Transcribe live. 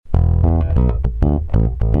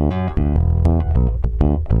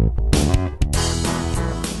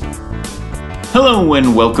Hello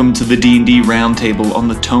and welcome to the D&D Roundtable on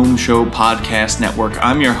the Tome Show Podcast Network.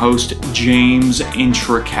 I'm your host, James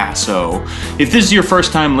Introcaso. If this is your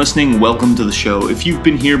first time listening, welcome to the show. If you've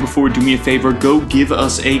been here before, do me a favor, go give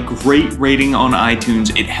us a great rating on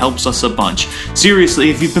iTunes. It helps us a bunch. Seriously,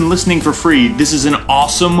 if you've been listening for free, this is an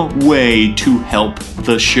awesome way to help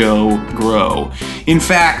the show grow. In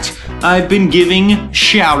fact, I've been giving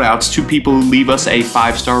shout-outs to people who leave us a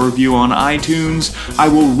 5-star review on iTunes. I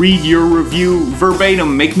will read your review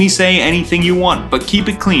verbatim. Make me say anything you want, but keep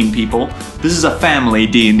it clean, people. This is a family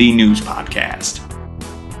D&D news podcast.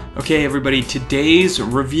 Okay, everybody, today's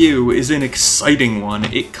review is an exciting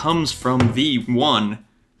one. It comes from the one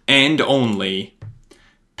and only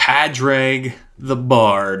Padraig the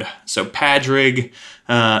Bard. So, Padraig,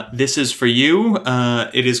 this is for you.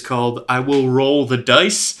 It is called I Will Roll the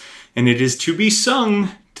Dice, and it is to be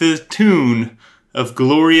sung to the tune of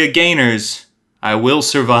Gloria Gaynor's I Will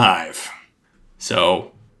Survive.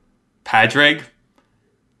 So, Padraig,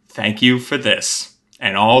 thank you for this.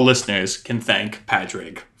 And all listeners can thank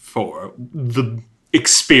Padraig for the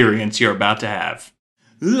experience you're about to have.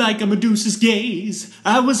 Like a Medusa's gaze,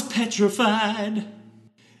 I was petrified,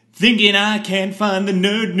 thinking I can't find the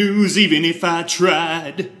nerd news even if I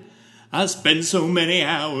tried. I spend so many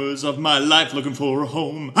hours of my life looking for a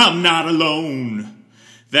home. I'm not alone.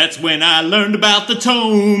 That's when I learned about the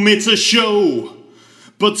Tome. It's a show,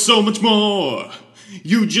 but so much more.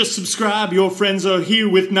 You just subscribe, your friends are here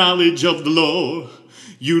with knowledge of the lore.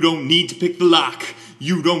 You don't need to pick the lock.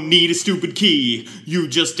 You don't need a stupid key. You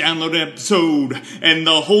just download an episode, and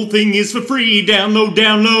the whole thing is for free. Download.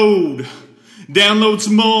 Download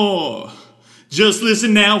some more. Just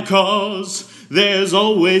listen now, cause there's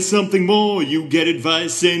always something more. You get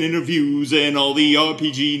advice and interviews and all the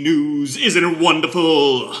RPG news. Isn't it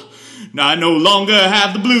wonderful? I no longer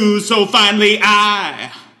have the blues, so finally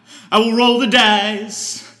I will roll the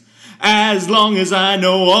dice. As long as I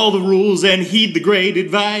know all the rules and heed the great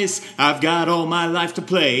advice, I've got all my life to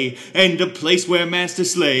play and a place where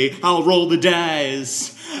masters slay. I'll roll the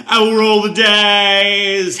dice. I will roll the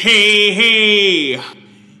dice. Hey.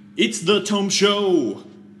 It's the Tome Show.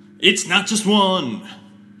 It's not just one.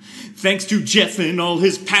 Thanks to Jeff and all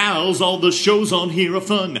his pals, all the shows on here are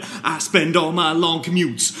fun. I spend all my long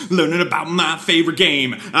commutes learning about my favorite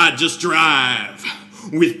game. I just drive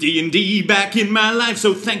with D&D back in my life,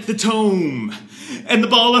 so thank the Tome and the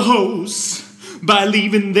baller hosts by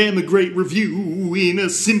leaving them a great review in a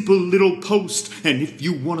simple little post. And if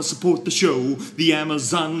you want to support the show, the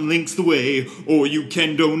Amazon link's the way, or you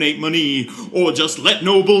can donate money, or just let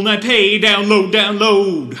Noble Knight pay. Download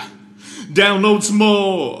some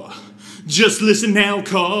more. Just listen now,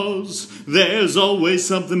 cause there's always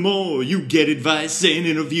something more. You get advice and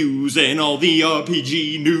interviews and all the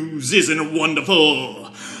RPG news. Isn't it wonderful?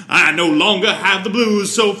 I no longer have the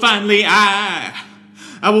blues, so finally I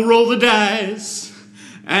will roll the dice.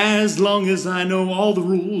 As long as I know all the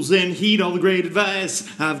rules and heed all the great advice,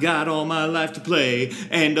 I've got all my life to play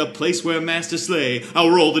and a place where masters slay.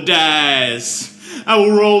 I'll roll the dice. I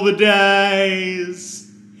will roll the dice.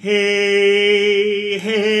 Hey.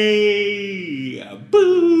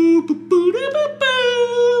 Boo, boo, boo, boo, boo, boo.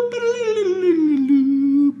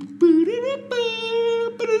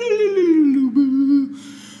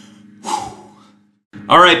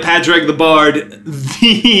 All right, Padraig the Bard,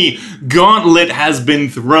 the gauntlet has been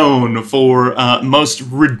thrown for most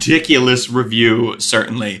ridiculous review,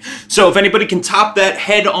 certainly. So if anybody can top that,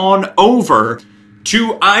 head on over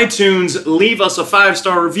to iTunes, leave us a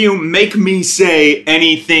 5-star review, make me say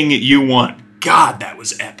anything you want. God, that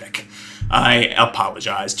was epic. I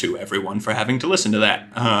apologize to everyone for having to listen to that.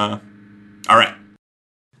 All right.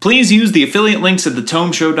 Please use the affiliate links at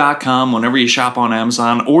thetomeshow.com whenever you shop on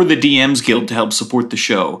Amazon or the DMs Guild to help support the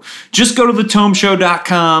show. Just go to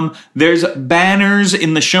thetomeshow.com. There's banners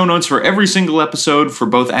in the show notes for every single episode for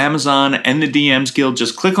both Amazon and the DMs Guild.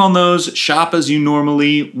 Just click on those, shop as you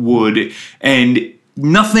normally would, and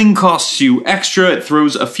nothing costs you extra. It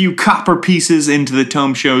throws a few copper pieces into the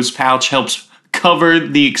Tome Show's pouch, helps cover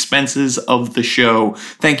the expenses of the show.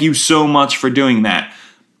 Thank you so much for doing that.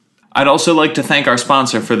 I'd also like to thank our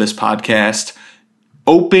sponsor for this podcast,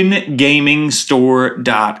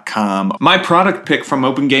 OpenGamingStore.com. My product pick from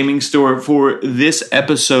Open Gaming Store for this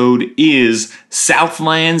episode is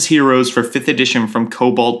Southlands Heroes for 5th edition from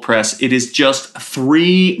Cobalt Press. It is just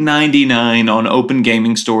 $3.99 on Open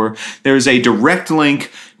Gaming Store. There is a direct link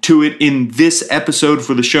to it in this episode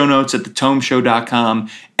for the show notes at thetomeshow.com.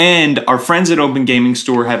 And our friends at Open Gaming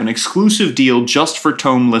Store have an exclusive deal just for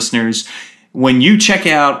Tome listeners. When you check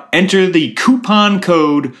out, enter the coupon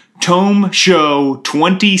code Tome Show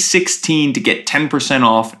 2016 to get 10%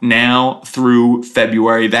 off now through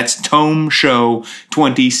February. That's Tome Show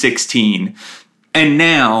 2016. And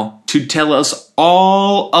now, to tell us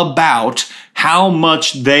all about how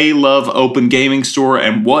much they love Open Gaming Store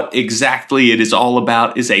and what exactly it is all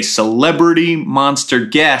about is a celebrity monster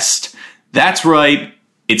guest. That's right,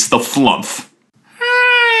 it's the Flumph.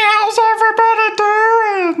 Hey, how's everybody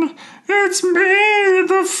doing? It's me,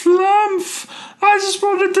 the Flumph. I just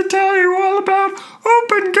wanted to tell you all about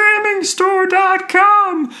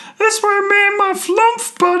OpenGamingStore.com. This way me and my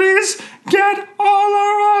Flumph buddies get all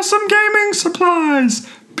our awesome gaming supplies.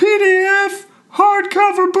 PDF,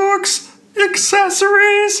 hardcover books,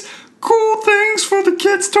 accessories, cool things for the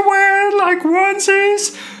kids to wear like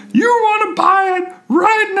onesies. You want to buy it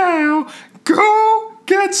right now. Go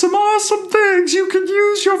get some awesome things. You can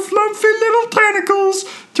use your fluffy little tentacles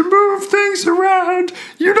to move things around.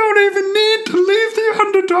 You don't even need to leave the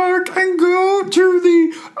Underdark and go to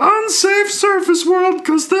the unsafe surface world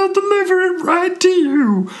because they'll deliver it right to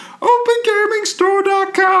you.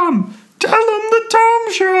 OpenGamingStore.com. Tell them the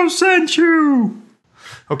Tome Show sent you.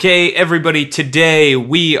 Okay, everybody, today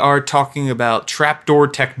we are talking about Trapdoor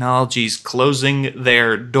Technologies closing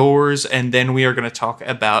their doors, and then we are going to talk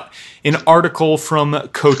about an article from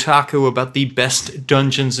Kotaku about the best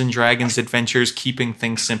Dungeons & Dragons adventures keeping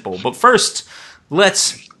things simple. But first,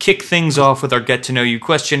 let's kick things off with our Get to Know You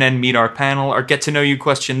question and meet our panel. Our Get to Know You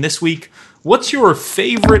question this week: what's your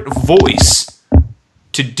favorite voice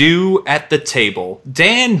to do at the table?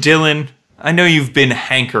 Dan Dillon, I know you've been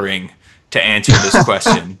hankering to answer this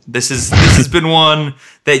question. This has been one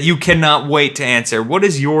that you cannot wait to answer. What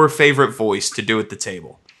is your favorite voice to do at the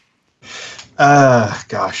table?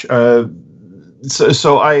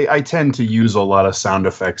 So I tend to use a lot of sound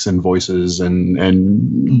effects and voices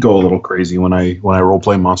and go a little crazy when I role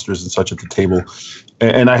play monsters and such at the table.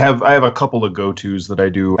 And I have a couple of go-tos that I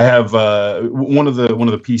do. I have one of the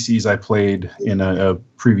PCs I played in a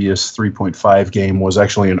previous 3.5 game was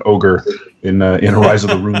actually an ogre in Rise of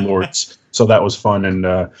the Rune Lords. So that was fun, and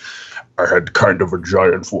I had kind of a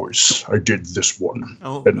giant voice. I did this one,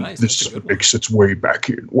 and nice. This makes its way back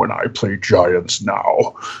in when I play giants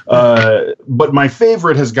now. But my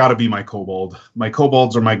favorite has got to be my kobold. My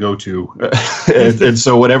kobolds are my go-to, and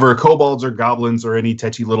so whenever kobolds or goblins or any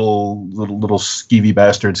tetchy little skeevy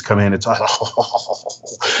bastards come in, it's so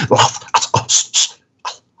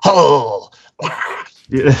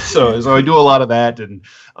I do a lot of that and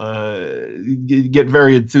get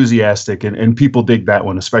very enthusiastic, and people dig that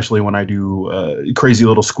one, especially when I do crazy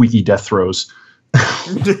little squeaky death throws.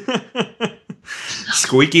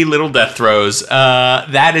 Squeaky little death throws.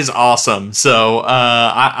 That is awesome. So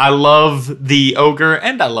I love the ogre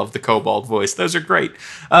and I love the kobold voice. Those are great.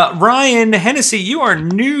 Ryan Hennessy, you are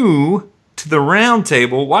new to the round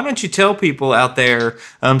table. Why don't you tell people out there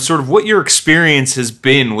sort of what your experience has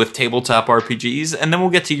been with tabletop RPGs, and then we'll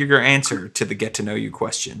get to your answer to the Get to Know You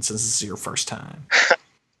question, since this is your first time.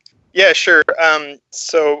 Yeah, sure.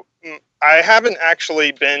 So I haven't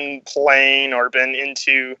actually been playing or been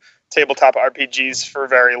into tabletop RPGs for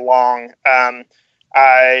very long.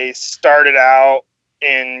 I started out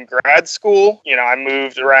in grad school. I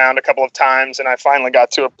moved around a couple of times, and I finally got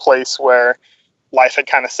to a place where life had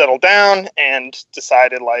kind of settled down and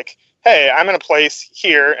decided hey, I'm in a place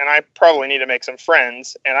here and I probably need to make some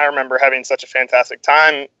friends. And I remember having such a fantastic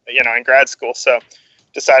time, in grad school. So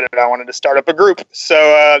decided I wanted to start up a group. So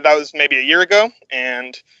that was maybe a year ago.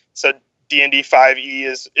 And so D&D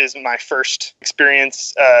 5e is my first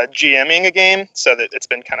experience GMing a game. So that it's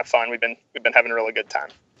been kind of fun. We've been having a really good time.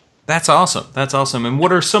 That's awesome. That's awesome. And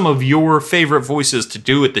what are some of your favorite voices to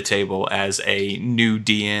do at the table as a new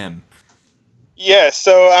DM? Yeah,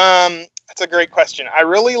 so that's a great question. I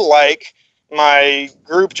really like my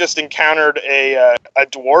group just encountered a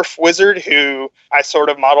dwarf wizard who I sort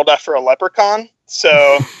of modeled after a leprechaun. So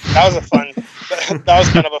that was that was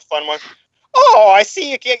kind of a fun one. Oh, I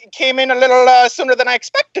see you came in a little sooner than I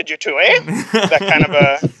expected you to, eh?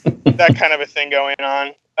 that kind of a thing going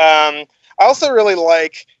on. I also really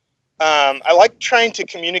like I like trying to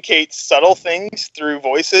communicate subtle things through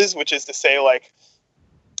voices, which is to say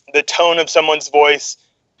the tone of someone's voice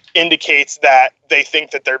indicates that they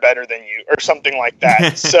think that they're better than you or something like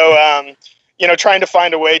that. So, trying to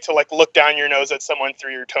find a way to look down your nose at someone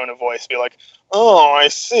through your tone of voice, be like, oh, I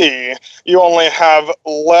see. You only have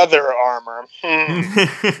leather armor.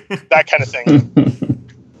 That kind of thing.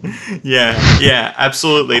 Yeah,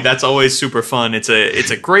 absolutely. That's always super fun. It's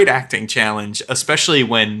a great acting challenge, especially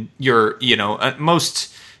when you're,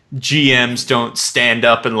 most GMs don't stand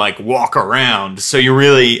up and like walk around. So you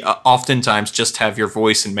really oftentimes just have your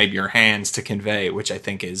voice and maybe your hands to convey, which I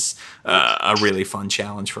think is a really fun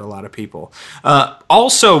challenge for a lot of people.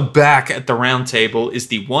 Also back at the round table is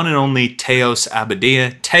the one and only Teos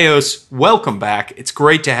Abadia. Teos, welcome back. It's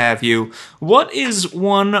great to have you. What is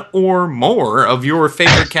one or more of your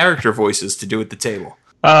favorite character voices to do at the table?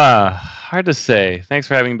 Hard to say. Thanks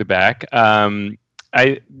for having me back.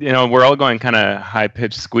 We're all going kind of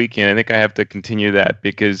high-pitched squeaking. I think I have to continue that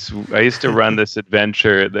because I used to run this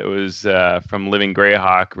adventure that was from Living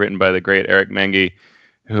Greyhawk, written by the great Eric Mengi,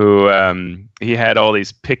 who he had all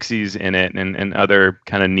these pixies in it and other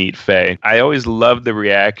kind of neat fae. I always loved the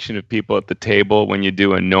reaction of people at the table when you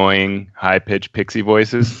do annoying, high-pitched pixie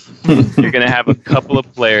voices. You're going to have a couple of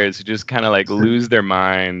players who just kind of like lose their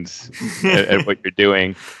minds at what you're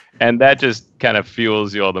doing. And that just kind of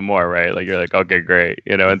fuels you all the more, right? Like you're like, okay, great,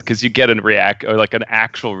 because you get a react or like an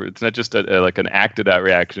actual. It's not just like an acted out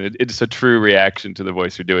reaction. It's a true reaction to the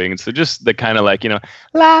voice you're doing. And so just the kind of like la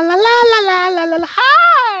la la la la la la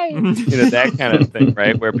hi, that kind of thing,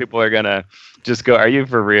 right? Where people are gonna just go, are you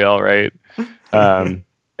for real, right?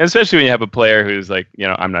 Especially when you have a player who's like,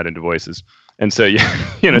 I'm not into voices, and so you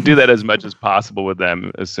do that as much as possible with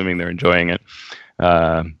them, assuming they're enjoying it.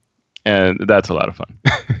 And that's a lot of fun.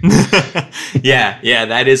 Yeah,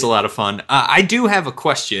 that is a lot of fun. I do have a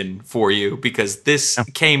question for you because this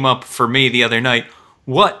came up for me the other night.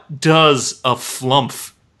 What does a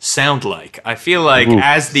flumph sound like? I feel like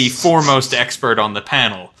as the foremost expert on the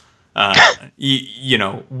panel,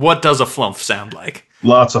 what does a flumph sound like?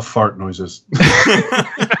 Lots of fart noises.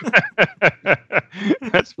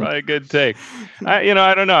 That's probably a good take. I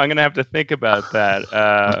don't know. I'm going to have to think about that,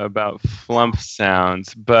 about flump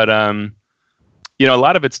sounds. But, a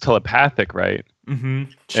lot of it's telepathic, right? Mm-hmm.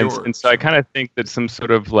 Sure. And so I kind of think that some sort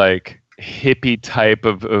of like hippie type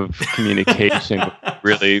of communication would be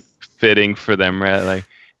really fitting for them, right? Like,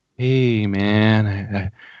 hey,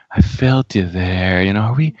 man, I felt you there.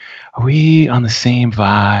 Are we on the same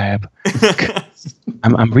vibe?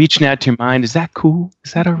 I'm reaching out to your mind. Is that cool?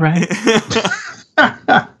 Is that all right?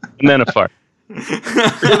 And then a fart.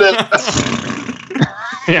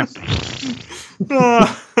 Yeah.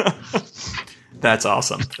 That's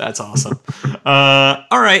awesome. All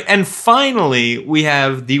right. And finally, we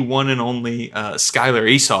have the one and only Skylar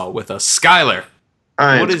Esau with us. Skylar,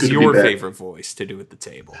 what is your favorite voice to do at the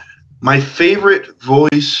table? My favorite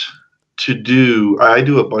voice to do, I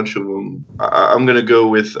do a bunch of them. I'm going to go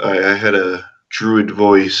with, I had a druid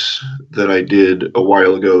voice that I did a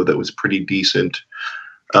while ago that was pretty decent.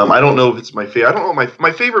 I don't know if it's my favorite. I don't know.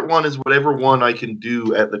 My favorite one is whatever one I can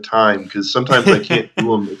do at the time, because sometimes I can't do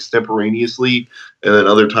them extemporaneously, and then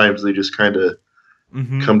other times they just kind of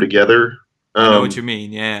come together. I know what you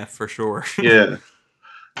mean. Yeah, for sure. Yeah.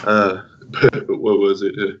 But what was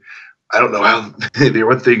it? I don't know how there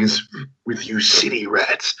were things with you city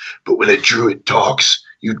rats, but when a druid talks,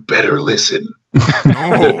 you'd better listen.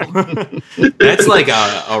 Oh, that's like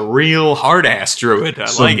a real hard-ass druid.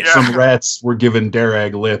 I like it. Some rats were giving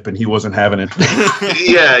Darag lip, and he wasn't having it.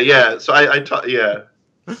 Yeah. So I taught. Yeah.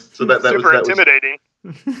 So that super was intimidating.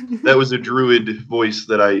 That was a druid voice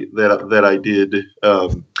that I did.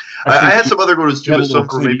 I had some other ones too, but some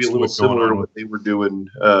were maybe a little similar to what they were doing.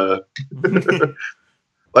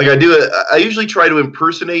 Like I usually try to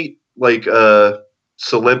impersonate like a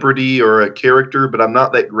celebrity or a character, but I'm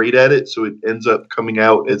not that great at it, so it ends up coming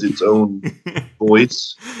out as its own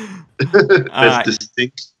voice. That's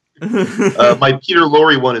distinct. My Peter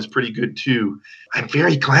Lorre one is pretty good too. I'm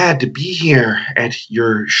very glad to be here at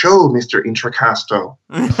your show, Mr. Intracasto.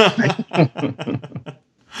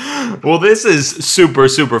 Well, this is super,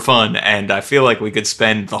 super fun, and I feel like we could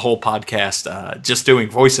spend the whole podcast just doing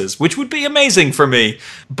voices, which would be amazing for me.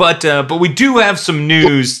 But we do have some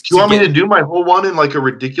news. Do you want me to do my whole one in like a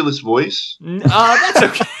ridiculous voice? That's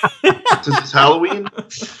okay. Since it's Halloween,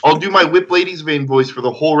 I'll do my Whip Ladies Vein voice for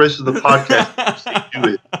the whole rest of the podcast.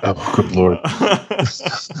 Do it. Oh, good Lord.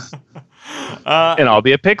 And I'll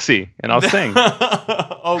be a pixie, and I'll sing.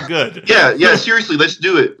 Oh, good. Yeah, seriously, let's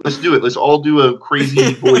do it. Let's all do a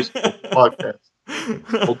crazy voice podcast.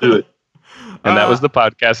 We'll do it. And that was the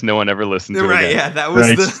podcast no one ever listened to. Right, again. Yeah, that was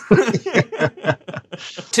the...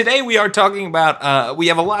 Today we are talking about, we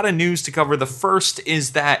have a lot of news to cover. The first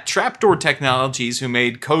is that Trapdoor Technologies, who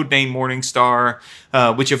made Codename Morningstar,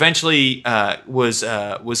 which eventually was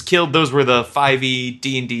killed. Those were the 5e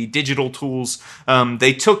D&D digital tools.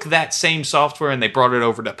 They took that same software and they brought it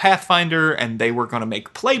over to Pathfinder, and they were going to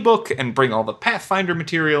make Playbook and bring all the Pathfinder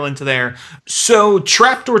material into there. So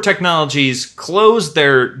Trapdoor Technologies closed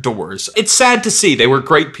their doors. It's sad to see. They were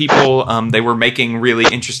great people. They were making really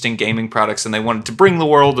interesting gaming products, and they wanted to bring the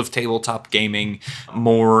world of tabletop gaming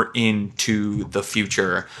more into the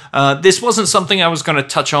future. This wasn't something I was going to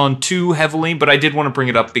touch on too heavily, but I did want to bring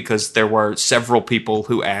it up because there were several people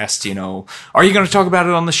who asked, are you going to talk about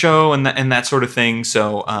it on the show and that sort of thing.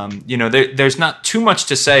 So, there's not too much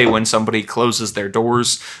to say when somebody closes their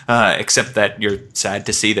doors, except that you're sad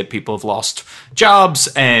to see that people have lost jobs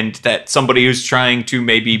and that somebody who's trying to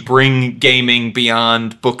maybe bring gaming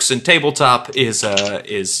beyond books and tabletop is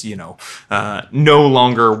no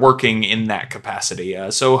longer working in that capacity.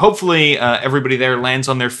 So hopefully everybody there lands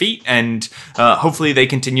on their feet, and hopefully they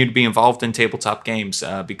continue to be involved in tabletop games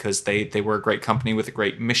because they were a great company with a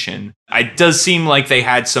great mission. It does seem like they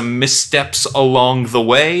had some missteps along the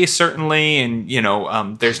way, certainly, and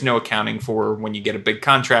there's no accounting for when you get a big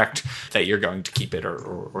contract that you're going to keep it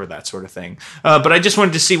or that sort of thing. But I just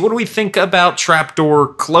wanted to see, what do we think about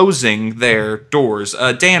Trapdoor closing their doors?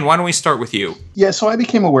 Dan, why don't we start with you? Yeah, so I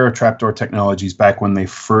became aware of Trapdoor Technologies back when they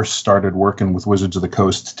first started working with Wizards of the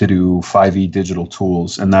Coast to do 5e digital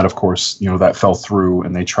tools. And that, of course, that fell through,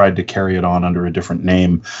 and they tried to carry it on under a different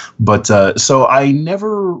name. But so I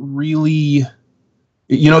never really...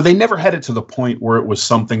 they never had it to the point where it was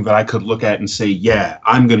something that I could look at and say, yeah,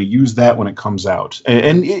 I'm going to use that when it comes out.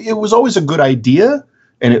 And it was always a good idea.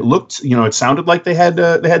 And it looked, it sounded like they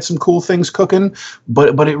had some cool things cooking,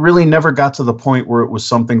 but it really never got to the point where it was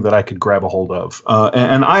something that I could grab a hold of.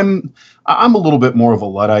 And I'm a little bit more of a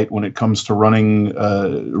Luddite when it comes to running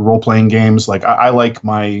role-playing games. Like I like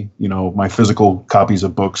my physical copies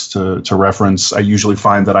of books to reference. I usually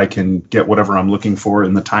find that I can get whatever I'm looking for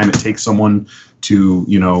in the time it takes someone to,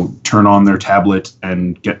 turn on their tablet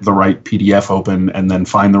and get the right PDF open and then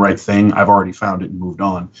find the right thing. I've already found it and moved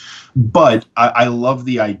on. But I love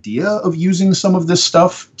the idea of using some of this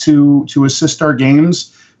stuff to assist our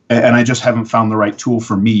games. And I just haven't found the right tool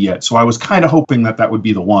for me yet. So I was kind of hoping that would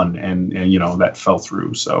be the one, and that fell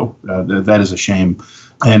through. So that is a shame.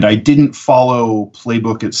 And I didn't follow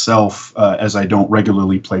Playbook itself, as I don't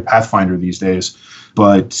regularly play Pathfinder these days.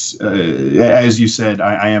 But as you said,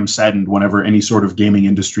 I am saddened whenever any sort of gaming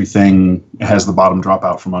industry thing has the bottom drop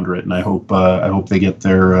out from under it. And I hope they get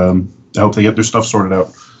their stuff sorted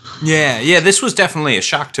out. Yeah. This was definitely a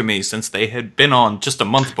shock to me, since they had been on just a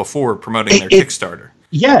month before promoting their Kickstarter.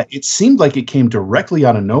 Yeah, it seemed like it came directly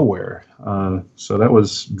out of nowhere. So that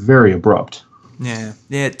was very abrupt. Yeah.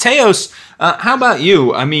 Teos, how about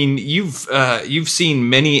you? I mean, you've seen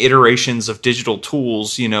many iterations of digital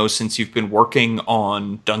tools, since you've been working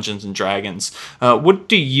on Dungeons and Dragons. What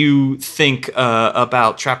do you think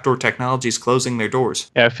about Trapdoor Technologies closing their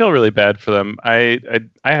doors? Yeah, I feel really bad for them. I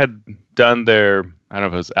had done their, I don't know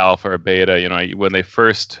if it was alpha or beta, when they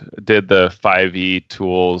first did the 5e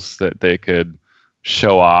tools that they could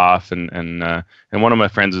show off, and one of my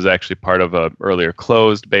friends was actually part of a earlier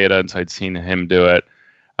closed beta, and so I'd seen him do it,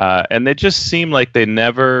 and they just seemed like they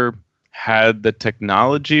never had the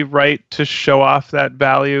technology right to show off that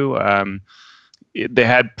value. They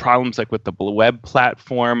had problems like with the web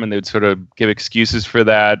platform, and they would sort of give excuses for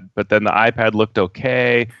that, but then the iPad looked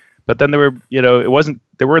okay, but then there were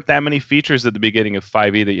there weren't that many features at the beginning of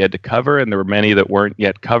 5e that you had to cover, and there were many that weren't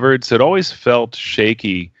yet covered, so it always felt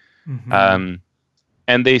shaky. Mm-hmm.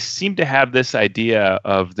 And they seem to have this idea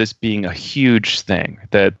of this being a huge thing,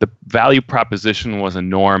 that the value proposition was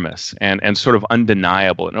enormous and sort of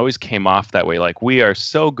undeniable. It always came off that way, like we are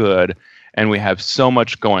so good and we have so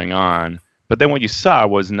much going on. But then what you saw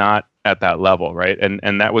was not at that level, right?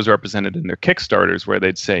 And that was represented in their Kickstarters, where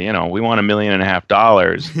they'd say, we want $1.5 million.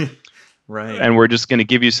 Right. And we're just going to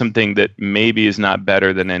give you something that maybe is not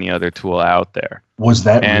better than any other tool out there. Was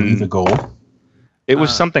that really the goal? It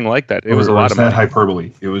was something like that. It was a lot of money.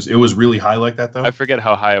 Hyperbole. It was really high like that, though. I forget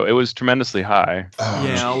how high. It was tremendously high.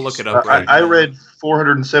 I'll look it up. I read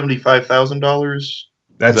 $475,000.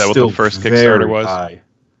 That's Is that still what the first Kickstarter was? High.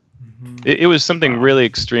 It was something really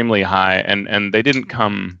extremely high, and they didn't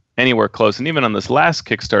come anywhere close. And even on this last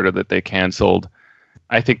Kickstarter that they canceled,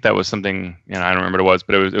 I think that was something, I don't remember what it was,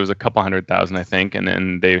 but it was a couple 100,000, I think, and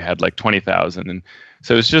then they had like 20,000, and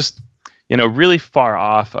so it was just really far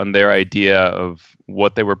off on their idea of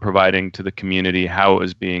what they were providing to the community, how it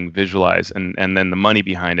was being visualized, and then the money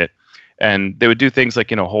behind it. And they would do things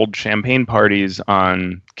like, hold champagne parties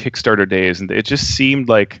on Kickstarter days. And it just seemed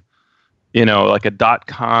like, like a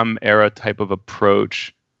 .com era type of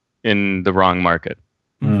approach in the wrong market.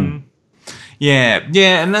 Mm-hmm. Yeah,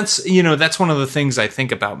 and that's one of the things I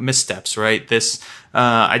think about missteps, right? This,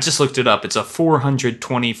 I just looked it up. It's a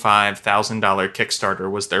 $425,000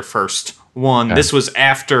 Kickstarter was their first one. Okay. This was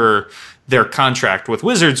after their contract with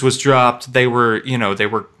Wizards was dropped. They were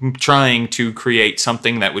trying to create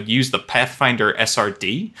something that would use the Pathfinder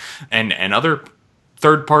SRD and other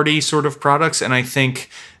third-party sort of products, and I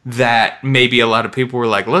think that maybe a lot of people were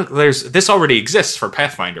like, look, this already exists for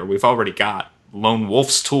Pathfinder. We've already got Lone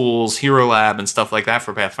Wolf's tools, Hero Lab, and stuff like that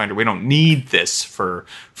for Pathfinder. We don't need this for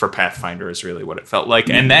Pathfinder is really what it felt like.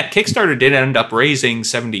 Mm-hmm. And that Kickstarter did end up raising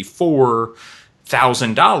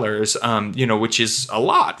 $74,000, which is a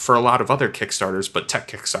lot for a lot of other Kickstarters, but tech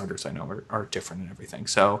Kickstarters I know are different and everything.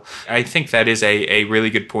 So I think that is a really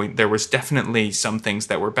good point. There was definitely some things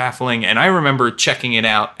that were baffling, and I remember checking it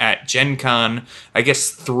out at Gen Con, I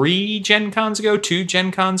guess 2 Gen Cons ago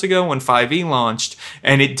when 5e launched,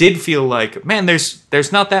 and it did feel like, man,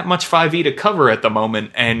 there's not that much 5e to cover at the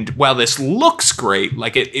moment, and while this looks great,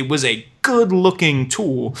 like it was a good looking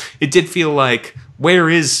tool, it did feel like, where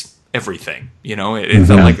is everything? It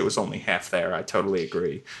felt like it was only half there. I totally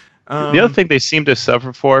agree. The other thing they seem to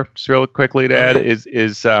suffer for, just real quickly to add,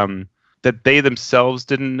 is that they themselves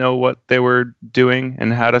didn't know what they were doing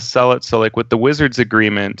and how to sell it. So like with the Wizards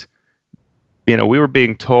agreement, we were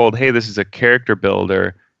being told, hey, this is a character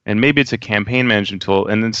builder and maybe it's a campaign management tool.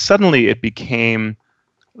 And then suddenly it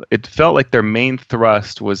felt like their main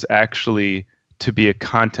thrust was actually to be a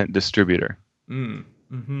content distributor. Mm-hmm.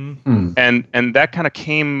 And that kind of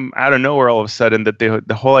came out of nowhere all of a sudden, that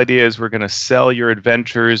the whole idea is we're going to sell your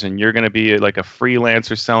adventures and you're going to be like a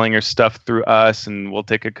freelancer selling your stuff through us and we'll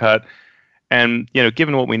take a cut. And,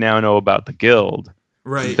 given what we now know about the guild,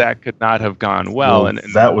 right, that could not have gone well. And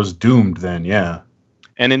that was doomed then, yeah.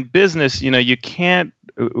 And in business, you can't,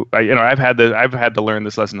 I've had to learn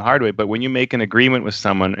this lesson the hard way, but when you make an agreement with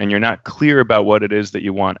someone and you're not clear about what it is that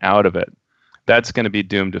you want out of it, that's going to be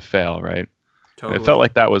doomed to fail, right? Totally. It felt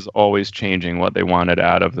like that was always changing what they wanted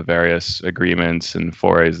out of the various agreements and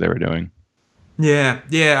forays they were doing. Yeah,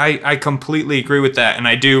 I completely agree with that. And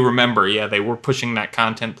I do remember, they were pushing that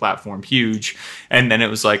content platform huge. And then it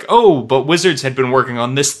was like, oh, but Wizards had been working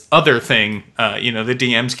on this other thing, the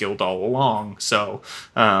DMs Guild all along. So,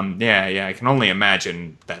 I can only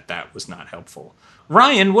imagine that was not helpful.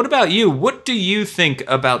 Ryan, what about you? What do you think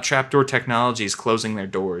about Trapdoor Technologies closing their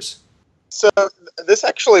doors? So this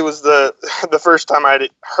actually was the first time I'd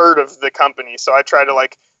heard of the company. So I tried to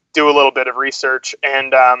do a little bit of research,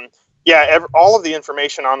 and all of the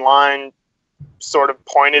information online sort of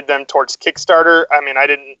pointed them towards Kickstarter. I mean, I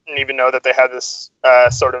didn't even know that they had this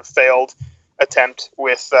sort of failed attempt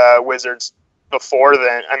with Wizards before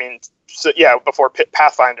then. I mean, before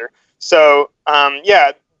Pathfinder. So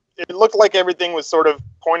it looked like everything was sort of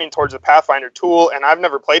pointing towards the Pathfinder tool, and I've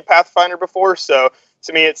never played Pathfinder before, so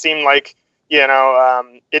to me it seemed like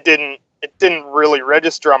it didn't really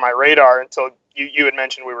register on my radar until you had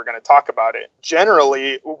mentioned we were going to talk about it.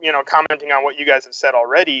 Generally, commenting on what you guys have said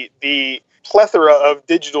already, the plethora of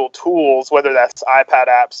digital tools, whether that's iPad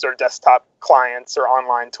apps or desktop clients or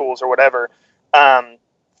online tools or whatever,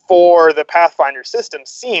 for the Pathfinder system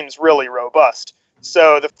seems really robust.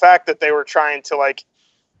 So the fact that they were trying to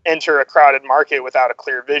enter a crowded market without a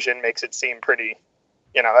clear vision makes it seem pretty,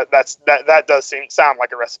 that does sound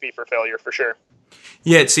like a recipe for failure for sure.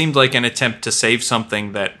 Yeah, it seemed like an attempt to save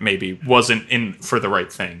something that maybe wasn't in for the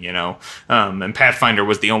right thing, and Pathfinder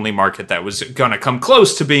was the only market that was going to come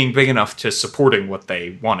close to being big enough to supporting what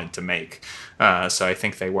they wanted to make. So I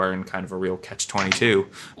think they were in kind of a real catch-22.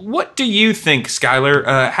 What do you think,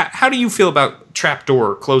 Skylar? How do you feel about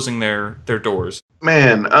Trapdoor closing their doors?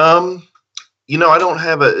 Man, I don't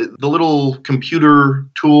have the little computer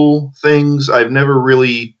tool things. I've never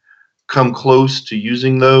really come close to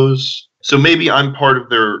using those. So maybe I'm part of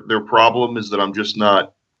their problem, is that I'm just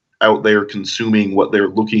not out there consuming what they're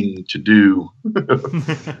looking to do.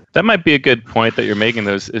 That might be a good point that you're making.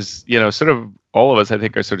 Those is, sort of all of us, I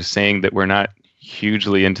think, are sort of saying that we're not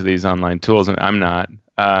hugely into these online tools, and I'm not.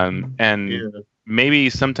 Maybe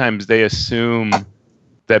sometimes they assume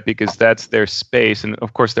that because that's their space, and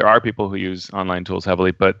of course there are people who use online tools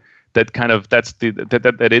heavily, but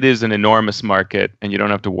that it is an enormous market and you don't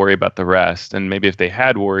have to worry about the rest. And maybe if they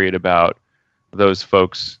had worried about those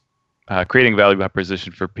folks creating value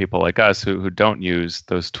proposition for people like us who don't use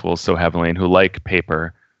those tools so heavily and who like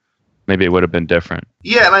paper, maybe it would have been different.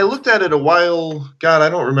 Yeah, and I looked at it a while. God, I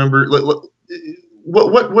don't remember.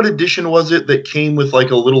 what edition was it that came with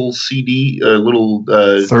like a little CD,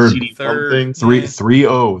 Third. CD thing?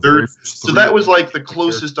 3.0. Third. So that was like the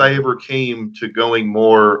closest I ever came to going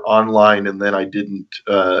more online, and then I didn't,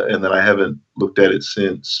 and then I haven't looked at it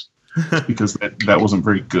since. Because that wasn't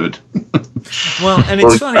very good. Well, and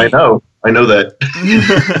it's funny. I know that.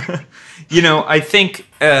 I think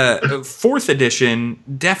 4th edition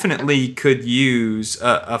definitely could use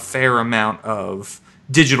a fair amount of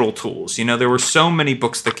digital tools. There were so many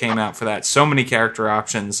books that came out for that, so many character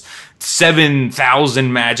options,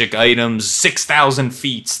 7,000 magic items, 6,000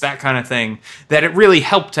 feats, that kind of thing, that it really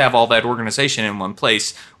helped to have all that organization in one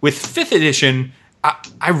place. With 5th edition,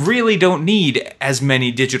 I really don't need as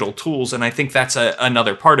many digital tools, and I think that's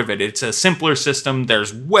another part of it. It's a simpler system.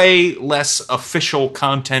 There's way less official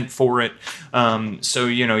content for it, so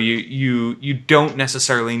you don't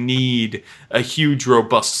necessarily need a huge,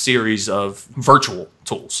 robust series of virtual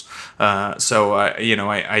tools.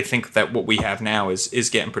 I think that what we have now is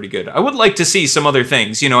getting pretty good. I would like to see some other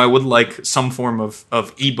things. I would like some form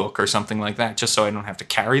of ebook or something like that, just so I don't have to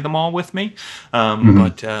carry them all with me.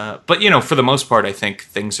 But for the most part, I think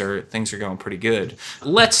things are going pretty good.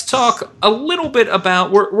 Let's talk a little bit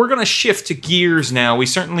about. We're going to shift to gears now. We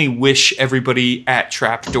certainly wish everybody at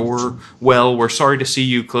Trapdoor well. We're sorry to see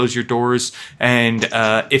you close your doors, and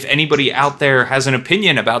if anybody out there has an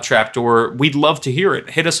opinion about Trapdoor, we'd love to hear it.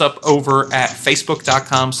 Hit us up over at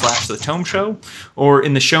facebook.com/The Tome Show, or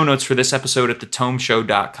in the show notes for this episode at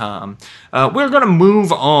thetomeshow.com. We're going to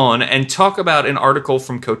move on and talk about an article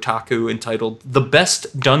from Kotaku entitled "The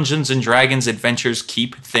Best Dungeons & Dragons Adventures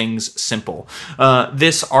Keep Things Simple."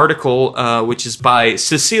 This article, which is by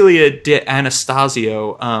Cecilia De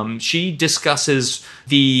Anastasio, she discusses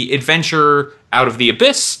the adventure Out of the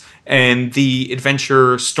Abyss and the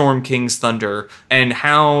adventure Storm King's Thunder, and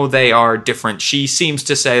how they are different. She seems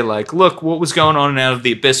to say, look, what was going on in Out of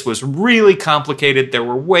the Abyss was really complicated. There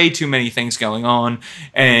were way too many things going on,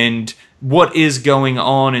 and what is going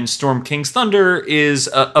on in Storm King's Thunder is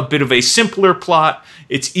a bit of a simpler plot.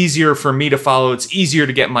 It's easier for me to follow. It's easier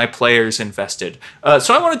to get my players invested.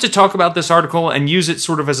 So I wanted to talk about this article and use it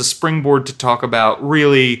sort of as a springboard to talk about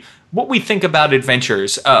really what we think about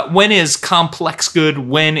adventures. When is complex good?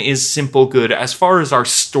 When is simple good? As far as our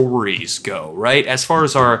stories go, right? As far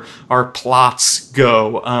as our plots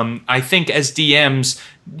go, I think as DMs,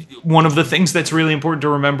 one of the things that's really important to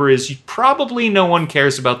remember is probably no one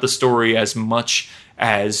cares about the story as much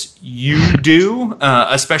as you do,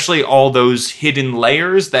 especially all those hidden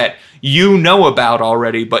layers that you know about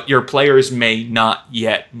already, but your players may not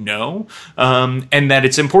yet know, and that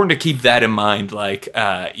it's important to keep that in mind.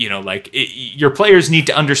 Your players need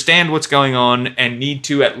to understand what's going on and need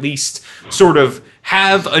to at least sort of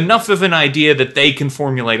have enough of an idea that they can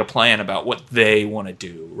formulate a plan about what they want to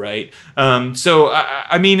do, right?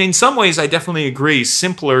 I mean, in some ways, I definitely agree.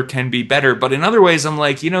 Simpler can be better, but in other ways, I'm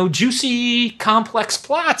like, juicy, complex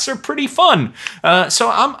plots are pretty fun. So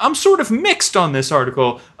I'm sort of mixed on this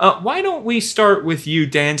article. Why don't we start with you,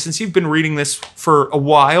 Dan, since you've been reading this for a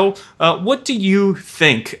while? What do you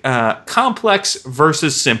think? Complex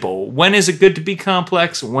versus simple. When is it good to be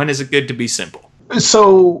complex? When is it good to be simple?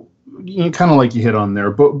 So, kind of like you hit on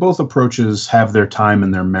there, both approaches have their time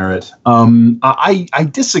and their merit. I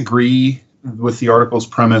disagree with the article's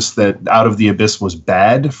premise that Out of the Abyss was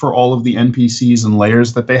bad for all of the NPCs and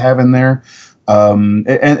layers that they have in there.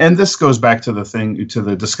 And this goes back to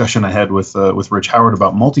the discussion I had with Rich Howard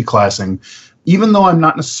about multi-classing. Even though I'm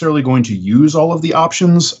not necessarily going to use all of the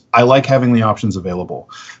options, I like having the options available.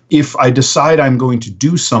 If I decide I'm going to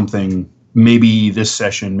do something, maybe this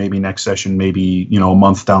session, maybe next session, maybe, a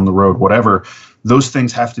month down the road, whatever, those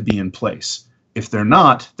things have to be in place. If they're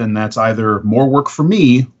not, then that's either more work for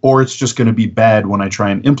me, or it's just going to be bad when I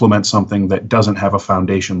try and implement something that doesn't have a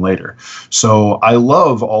foundation later. So I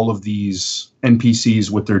love all of these NPCs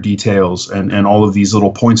with their details and all of these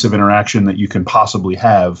little points of interaction that you can possibly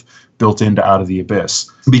have built into Out of the Abyss,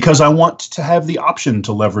 because I want to have the option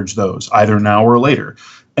to leverage those either now or later.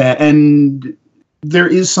 And there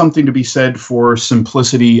is something to be said for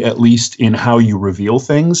simplicity, at least in how you reveal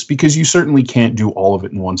things, because you certainly can't do all of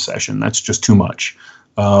it in one session. That's just too much.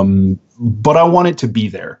 But I want it to be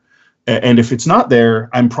there. And if it's not there,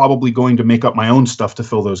 I'm probably going to make up my own stuff to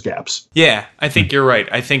fill those gaps. Yeah, I think you're right.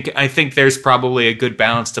 I think there's probably a good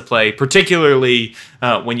balance to play, particularly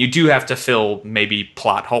when you do have to fill maybe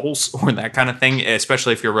plot holes or that kind of thing,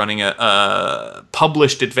 especially if you're running a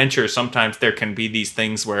published adventure. Sometimes there can be these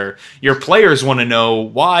things where your players want to know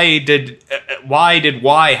why did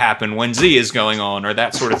Y happen when Z is going on, or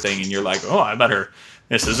that sort of thing, and you're like, oh, I better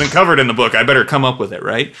this isn't covered in the book. I better come up with it,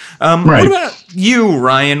 right? Right. What about you,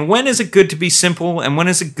 Ryan? When is it good to be simple, and when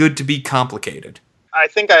is it good to be complicated? I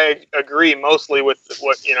think I agree mostly with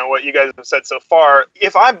what you guys have said so far.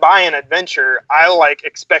 If I buy an adventure, I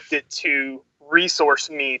expect it to resource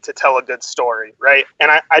me to tell a good story, right? And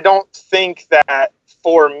I don't think that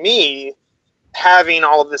for me, having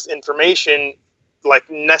all of this information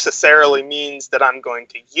necessarily means that I'm going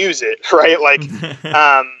to use it, right?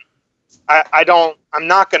 I'm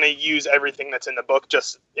not going to use everything that's in the book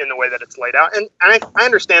just in the way that it's laid out. And I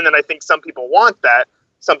understand that. I think some people want that.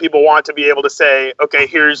 Some people want to be able to say, okay,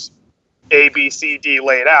 here's A, B, C, D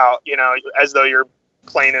laid out, as though you're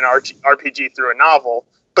playing an RPG through a novel.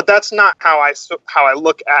 But that's not how I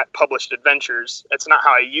look at published adventures. It's not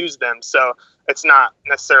how I use them. So it's not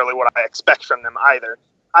necessarily what I expect from them either.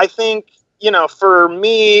 I think, for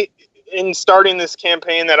me, in starting this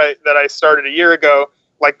campaign that I started a year ago,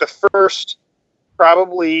 the first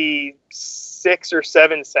probably 6 or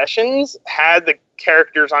 7 sessions had the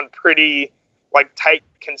characters on pretty tight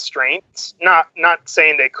constraints. Not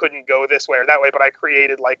saying they couldn't go this way or that way, but I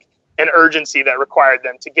created an urgency that required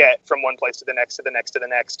them to get from one place to the next, to the next, to the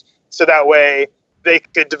next. So that way they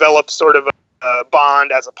could develop sort of a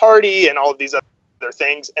bond as a party and all of these other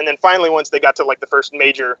things. And then finally, once they got to the first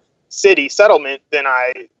major city settlement, then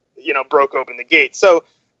I, broke open the gate. So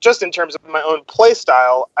just in terms of my own play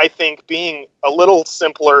style, I think being a little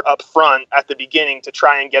simpler up front at the beginning to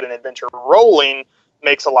try and get an adventure rolling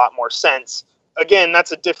makes a lot more sense. Again,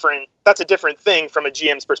 that's a different thing from a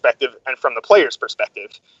GM's perspective and from the player's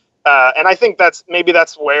perspective. And I think that's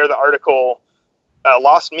where the article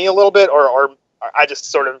lost me a little bit, or I just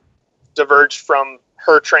sort of diverged from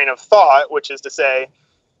her train of thought, which is to say,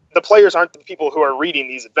 the players aren't the people who are reading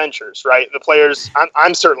these adventures, right? The players,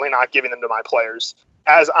 I'm certainly not giving them to my players.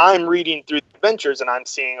 As I'm reading through the adventures and I'm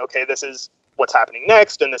seeing, okay, this is what's happening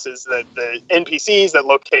next, and this is the NPCs that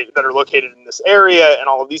are located in this area, and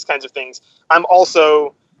all of these kinds of things, I'm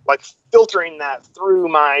also filtering that through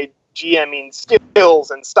my GMing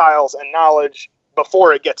skills and styles and knowledge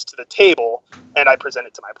before it gets to the table, and I present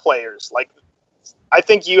it to my players. I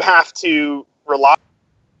think you have to rely on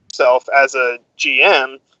yourself as a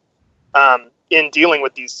GM in dealing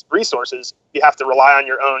with these resources. You have to rely on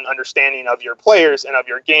your own understanding of your players and of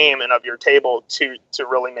your game and of your table to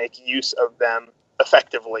really make use of them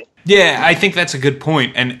effectively. Yeah, I think that's a good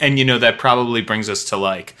point. And that probably brings us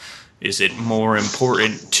to is it more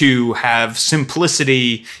important to have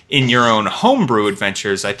simplicity in your own homebrew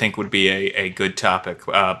adventures? I think would be a good topic.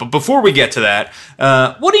 But before we get to that,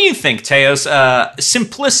 what do you think, Teos?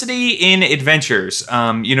 Simplicity in adventures.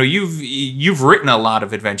 You've written a lot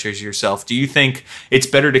of adventures yourself. Do you think it's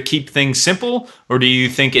better to keep things simple, or do you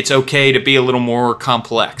think it's okay to be a little more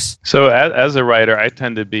complex? So as a writer, I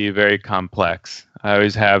tend to be very complex. I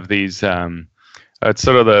always have these... it's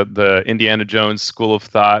sort of the Indiana Jones school of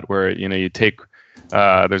thought where, you take,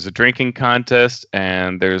 there's a drinking contest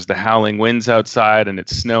and there's the howling winds outside and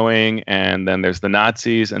it's snowing, and then there's the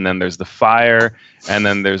Nazis, and then there's the fire, and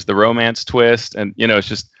then there's the romance twist. And, it's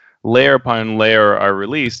just layer upon layer are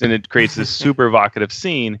released, and it creates this super evocative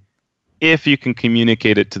scene if you can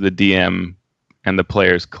communicate it to the DM and the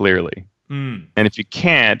players clearly. And if you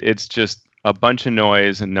can't, it's just a bunch of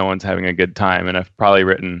noise and no one's having a good time. And I've probably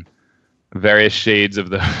written various shades of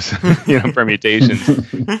those, permutations.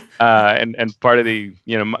 And part of the,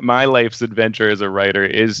 my life's adventure as a writer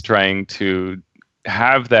is trying to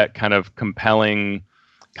have that kind of compelling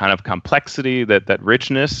kind of complexity, that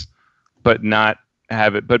richness, but not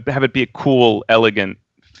have it be a cool, elegant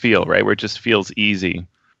feel, right? Where it just feels easy.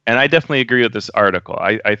 And I definitely agree with this article.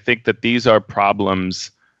 I think that these are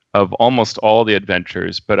problems of almost all the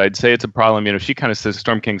adventures, but I'd say it's a problem. She kind of says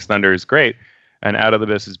Storm King's Thunder is great and Out of the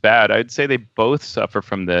Abyss is bad. I'd say they both suffer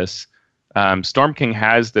from this. Storm King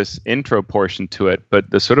has this intro portion to it, but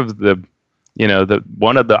the sort of the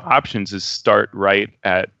one of the options is start right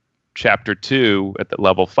at chapter 2 at the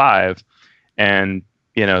level 5, and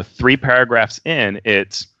 3 paragraphs in,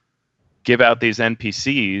 it's give out these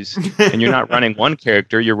NPCs, and you're not running one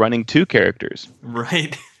character, you're running 2 characters.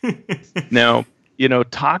 Right. Now,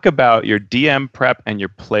 talk about your DM prep and your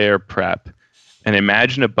player prep. And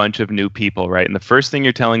imagine a bunch of new people, right? And the first thing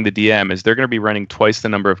you're telling the DM is they're going to be running twice the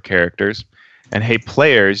number of characters. And hey,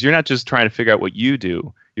 players, you're not just trying to figure out what you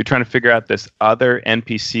do. You're trying to figure out this other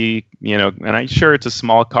NPC, and I'm sure it's a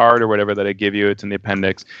small card or whatever that I give you. It's in the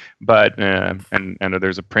appendix. But, and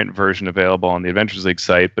there's a print version available on the Adventures League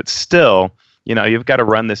site. But still, you've got to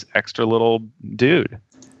run this extra little dude.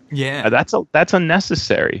 Yeah. That's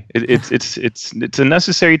unnecessary. It's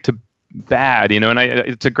unnecessary to bad, and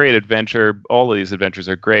it's a great adventure. All of these adventures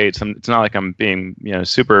are great. It's not like I'm being,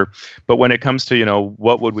 super, but when it comes to,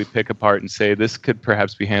 what would we pick apart and say this could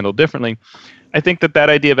perhaps be handled differently, I think that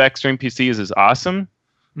idea of extra NPCs is awesome,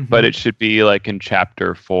 but it should be like in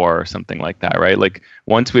chapter 4 or something like that, right? Like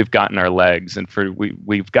once we've gotten our legs, and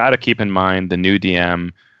we've got to keep in mind the new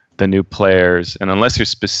DM, the new players, and unless you're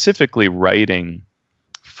specifically writing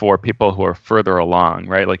for people who are further along,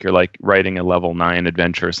 right? Like you're like writing a level 9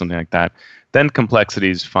 adventure or something like that, then complexity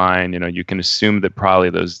is fine. You can assume that probably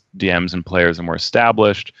those DMs and players are more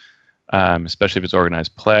established, especially if it's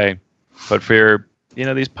organized play. But for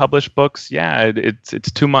these published books,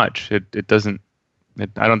 it's too much. It doesn't.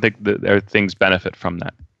 I don't think that there are things benefit from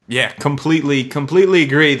that. Yeah, completely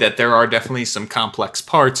agree that there are definitely some complex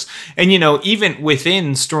parts. And, even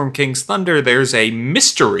within Storm King's Thunder, there's a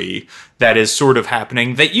mystery that is sort of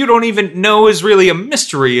happening that you don't even know is really a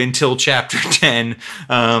mystery until chapter 10.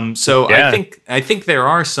 I think there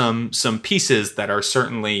are some pieces that are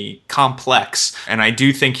certainly complex. And I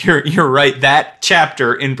do think you're right. That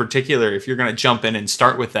chapter in particular, if you're going to jump in and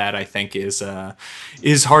start with that, I think is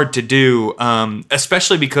hard to do,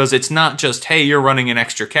 especially because it's not just, hey, you're running an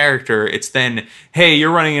extra character. It's then, hey,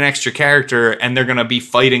 you're running an extra character and they're going to be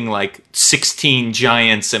fighting like 16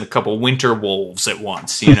 giants and a couple winter wolves at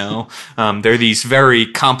once, They're these very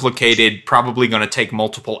complicated, probably going to take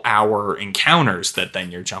multiple hour encounters that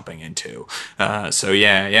then you're jumping into.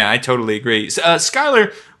 I totally agree.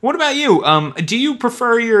 Skylar, what about you? Do you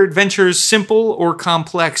prefer your adventures simple or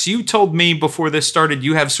complex? You told me before this started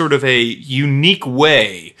you have sort of a unique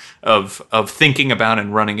way of thinking about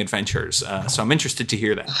and running adventures. So I'm interested to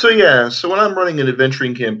hear that. So when I'm running an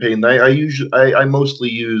adventuring campaign, I mostly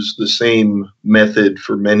use the same method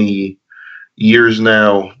for many years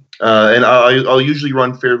now. And I'll usually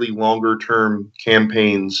run fairly longer term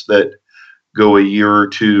campaigns that go a year or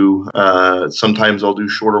two. Sometimes I'll do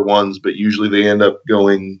shorter ones, but usually they end up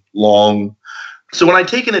going long. So when I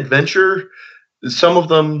take an adventure, some of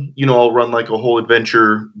them, I'll run like a whole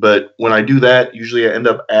adventure, but when I do that, usually I end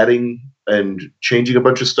up adding and changing a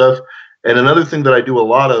bunch of stuff. And another thing that I do a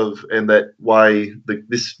lot of, and that why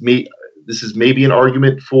this is maybe an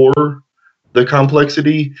argument for the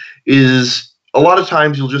complexity, is a lot of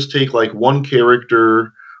times you'll just take like one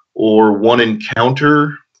character or one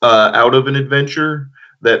encounter out of an adventure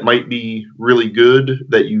that might be really good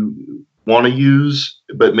that you want to use,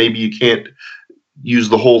 but maybe you can't use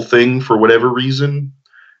the whole thing for whatever reason,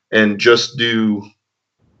 and just do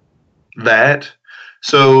that.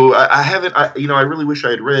 So I really wish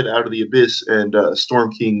I had read Out of the Abyss and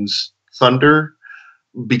Storm King's Thunder,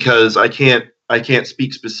 because I can't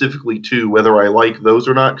speak specifically to whether I like those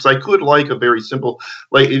or not, because I could like a very simple,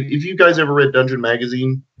 like if you guys ever read Dungeon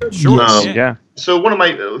Magazine. Sure. Yeah. So one of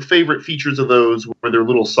my favorite features of those were their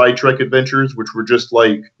little sidetrack adventures, which were just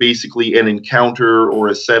like basically an encounter or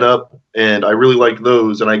a setup, and I really like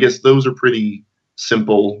those, and I guess those are pretty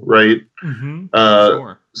simple, right? Mm-hmm.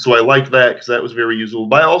 Sure. So I liked that because that was very usable,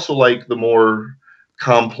 but I also like the more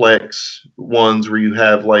complex ones where you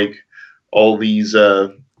have like all these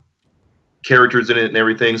characters in it and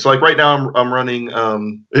everything. So like right now I'm running,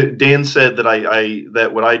 Dan said that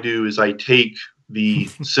that what I do is I take the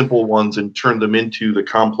simple ones and turn them into the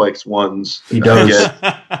complex ones. He does.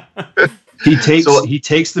 He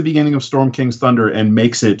takes the beginning of Storm King's Thunder and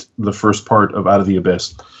makes it the first part of Out of the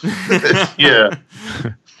Abyss. Yeah.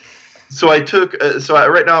 So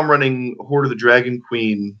right now I'm running Horde of the Dragon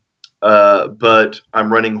Queen, but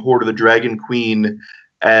I'm running Horde of the Dragon Queen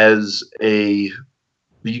as a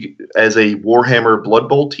Warhammer Blood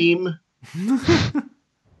Bowl team.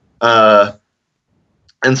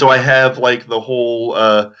 And so I have like the whole,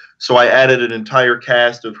 so I added an entire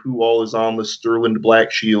cast of who all is on the Sterling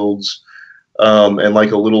Black Shields, and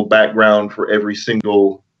like a little background for every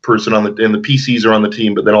single person and the PCs are on the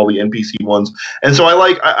team, but then all the NPC ones. And so I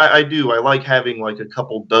like having like a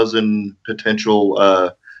couple dozen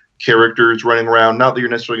potential characters running around. Not that you're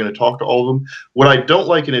necessarily going to talk to all of them. What I don't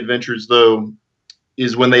like in adventures though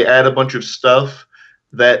is when they add a bunch of stuff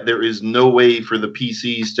that there is no way for the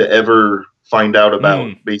PCs to ever find out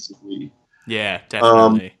about, basically. Yeah,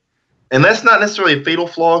 definitely. And that's not necessarily a fatal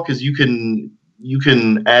flaw, because you can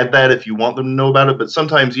add that if you want them to know about it. But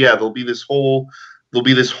sometimes, there'll be this whole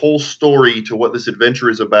story to what this adventure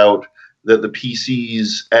is about that the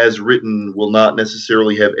PCs, as written, will not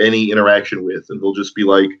necessarily have any interaction with, and they'll just be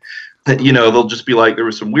like, there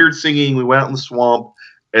was some weird singing. We went out in the swamp,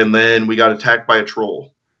 and then we got attacked by a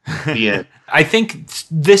troll. The end. I think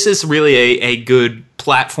this is really a good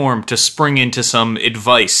platform to spring into some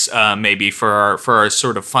advice, maybe for our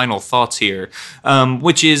sort of final thoughts here,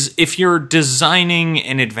 which is if you're designing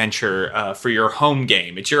an adventure for your home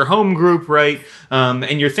game, it's your home group, right?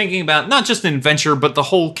 And you're thinking about not just an adventure, but the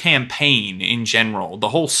whole campaign in general, the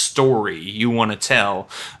whole story you want to tell.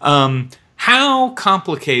 How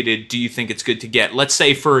complicated do you think it's good to get? Let's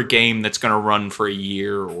say for a game that's going to run for a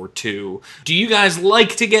year or two. Do you guys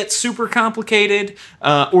like to get super complicated?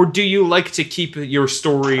 Or do you like to keep your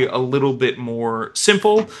story a little bit more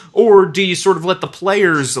simple? Or do you sort of let the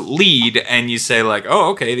players lead and you say like, oh,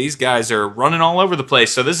 okay, these guys are running all over the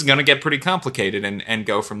place, so this is going to get pretty complicated and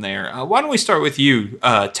go from there. Why don't we start with you,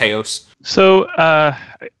 Teos? So,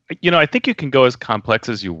 I think you can go as complex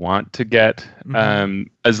as you want to get,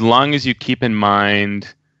 as long as you keep in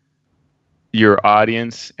mind your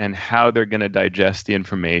audience and how they're going to digest the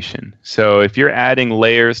information. So if you're adding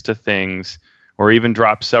layers to things or even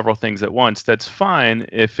drop several things at once, that's fine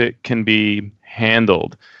if it can be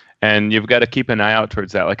handled. And you've got to keep an eye out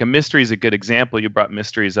towards that. Like a mystery is a good example. You brought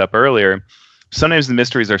mysteries up earlier. Sometimes the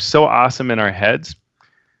mysteries are so awesome in our heads,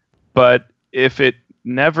 but if it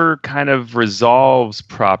never kind of resolves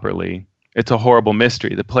properly, it's a horrible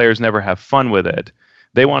mystery. The players never have fun with it.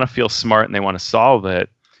 They want to feel smart and they want to solve it.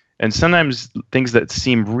 And sometimes things that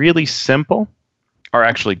seem really simple are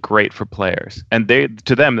actually great for players. And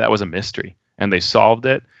to them, that was a mystery. And they solved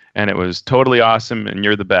it, and it was totally awesome, and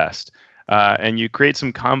you're the best. And you create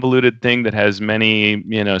some convoluted thing that has many,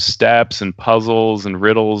 steps and puzzles and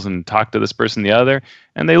riddles and talk to this person, the other,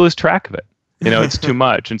 and they lose track of it. It's too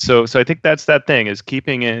much. And so I think that's that thing, is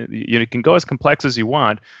keeping it, you can go as complex as you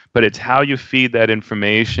want, but it's how you feed that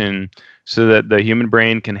information so that the human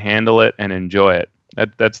brain can handle it and enjoy it.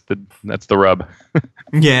 That's the rub.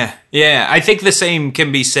 Yeah. I think the same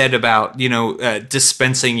can be said about,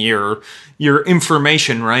 dispensing your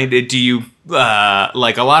information, right? Do you,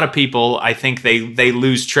 like a lot of people, I think they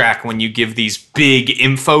lose track when you give these big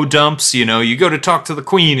info dumps. You go to talk to the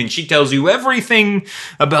queen and she tells you everything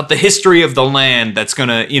about the history of the land that's going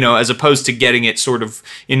to, as opposed to getting it sort of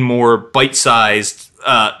in more bite-sized,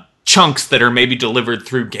 chunks that are maybe delivered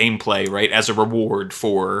through gameplay, right, as a reward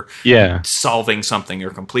for solving something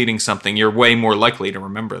or completing something. You're way more likely to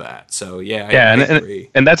remember that. So I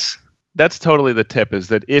agree. And that's totally the tip, is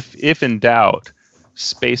that if in doubt,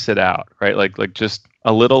 space it out, right? Like just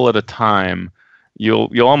a little at a time.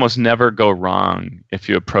 You'll almost never go wrong if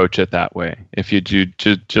you approach it that way. If you do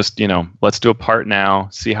just let's do a part now,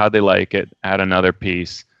 see how they like it, add another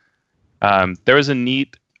piece. There was a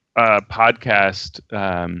neat podcast.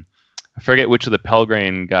 I forget which of the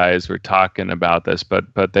Pelgrane guys were talking about this,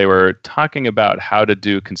 but they were talking about how to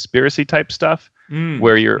do conspiracy type stuff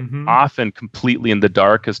where you're often completely in the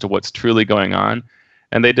dark as to what's truly going on.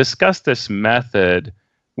 And they discussed this method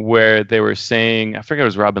where they were saying, I forget, it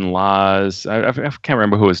was Robin Laws, I can't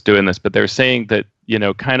remember who was doing this, but they were saying that,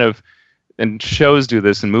 kind of, and shows do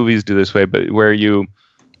this and movies do this way, but where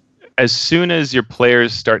as soon as your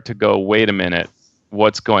players start to go, wait a minute,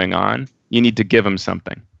 what's going on? You need to give them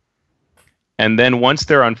something. And then once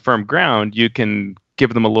they're on firm ground, you can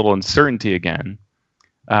give them a little uncertainty again,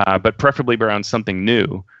 but preferably around something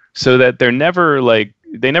new, so that they never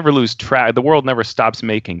lose track. The world never stops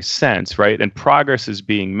making sense, right? And progress is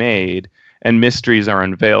being made, and mysteries are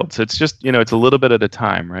unveiled. So it's just, it's a little bit at a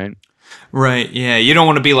time, right? Right, yeah. You don't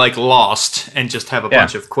want to be like Lost and just have a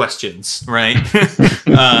bunch of questions, right?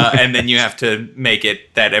 And then you have to make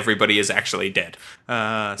it that everybody is actually dead.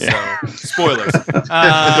 So, spoilers.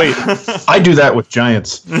 Wait, I do that with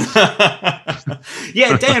Giants.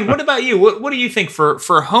 Yeah, Dan, what about you? What do you think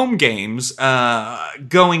for home games,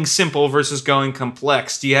 going simple versus going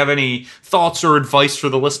complex? Do you have any thoughts or advice for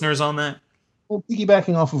the listeners on that? Well,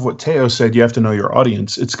 piggybacking off of what Teo said, you have to know your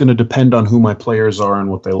audience. It's going to depend on who my players are and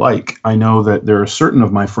what they like. I know that there are certain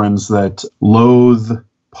of my friends that loathe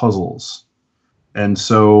puzzles. And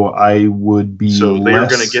so I would be So they're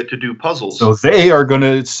going to get to do puzzles. So they are going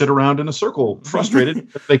to sit around in a circle, frustrated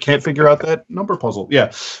if they can't figure out that number puzzle.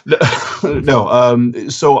 Yeah. No.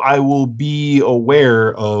 So I will be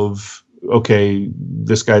aware of, okay,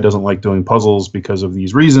 this guy doesn't like doing puzzles because of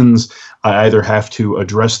these reasons. I either have to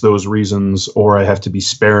address those reasons, or I have to be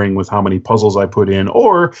sparing with how many puzzles I put in,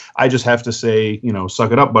 or I just have to say,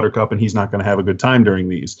 suck it up, Buttercup, and he's not going to have a good time during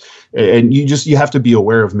these. And you have to be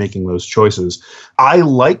aware of making those choices. I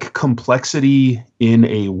like complexity in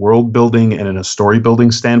a world building and in a story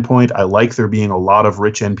building standpoint. I like there being a lot of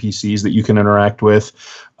rich NPCs that you can interact with.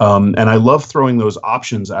 And I love throwing those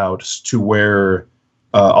options out to where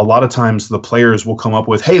a lot of times the players will come up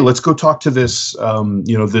with, hey, let's go talk to this,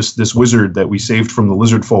 this wizard that we saved from the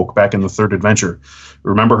lizard folk back in the third adventure.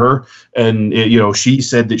 Remember her? And, she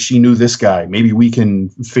said that she knew this guy. Maybe we can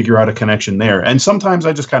figure out a connection there. And sometimes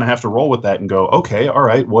I just kind of have to roll with that and go, okay, all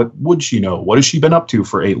right, what would she know? What has she been up to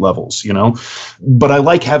for 8 levels, But I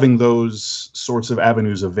like having those sorts of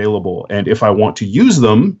avenues available. And if I want to use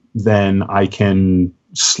them, then I can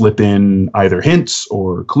slip in either hints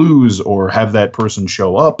or clues or have that person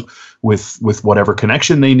show up with whatever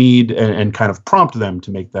connection they need and kind of prompt them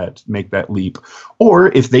to make that leap.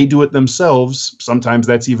 Or if they do it themselves, sometimes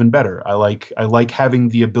that's even better. I like having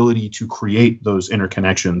the ability to create those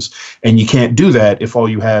interconnections, and you can't do that if all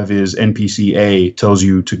you have is NPC A tells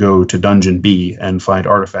you to go to dungeon B and find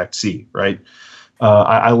artifact C, right?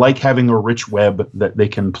 I like having a rich web that they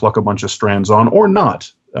can pluck a bunch of strands on or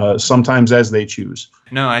not. Sometimes as they choose.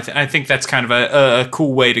 No, I think that's kind of a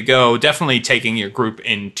cool way to go. Definitely taking your group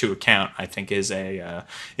into account, I think, is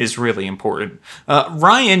really important.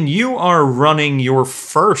 Ryan, you are running your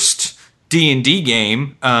first D&D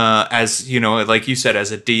game, as like you said,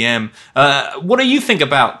 as a DM. What do you think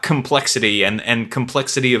about complexity and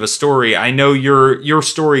complexity of a story? I know your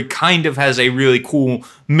story kind of has a really cool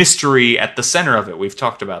mystery at the center of it. We've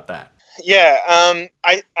talked about that. Yeah,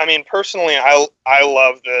 I mean, personally, I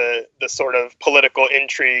love the sort of political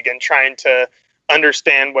intrigue and trying to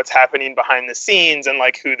understand what's happening behind the scenes and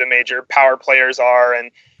like who the major power players are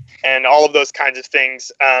and all of those kinds of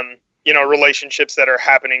things. Relationships that are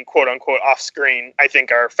happening, quote unquote, off screen, I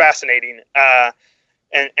think are fascinating.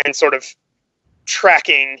 And sort of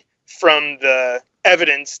tracking from the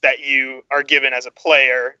evidence that you are given as a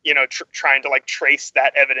player, trying to like trace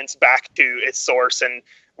that evidence back to its source and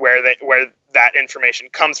where that information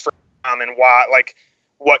comes from and why, like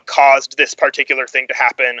what caused this particular thing to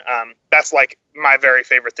happen. That's like my very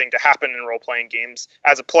favorite thing to happen in role-playing games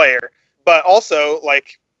as a player. But also,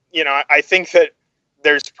 like, I think that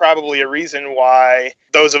there's probably a reason why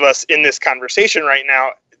those of us in this conversation right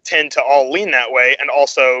now tend to all lean that way and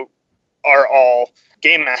also are all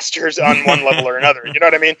game masters on one level or another. You know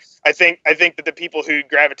what I mean? I think that the people who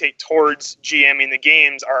gravitate towards GMing the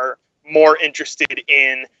games are more interested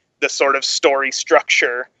in the sort of story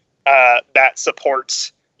structure that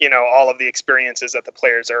supports, all of the experiences that the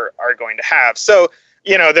players are going to have. So,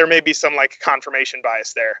 there may be some like confirmation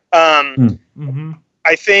bias there.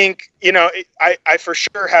 I think, I for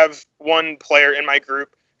sure have one player in my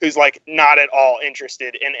group who's like not at all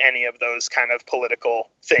interested in any of those kind of political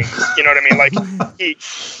things. You know what I mean? Like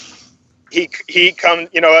he comes,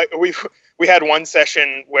 we had one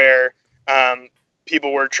session where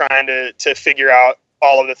people were trying to figure out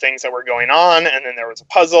all of the things that were going on. And then there was a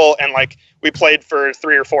puzzle and like we played for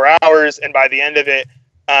 3 or 4 hours. And by the end of it,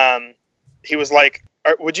 he was like,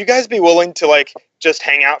 would you guys be willing to like just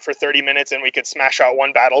hang out for 30 minutes and we could smash out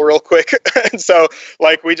one battle real quick? And so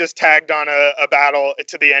like we just tagged on a battle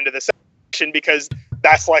to the end of the session because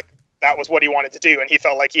that was what he wanted to do. And he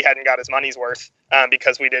felt like he hadn't got his money's worth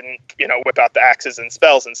because we didn't, whip out the axes and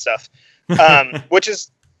spells and stuff, which is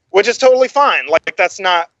totally fine. Like that's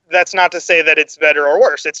not to say that it's better or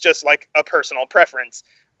worse. It's just like a personal preference.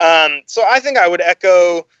 So I think I would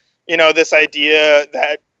echo, this idea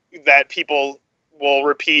that people will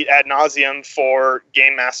repeat ad nauseum for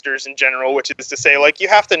game masters in general, which is to say, like, you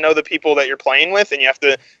have to know the people that you're playing with and you have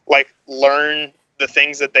to like learn the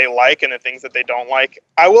things that they like and the things that they don't like.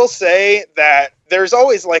 I will say that there's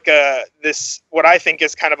always like what I think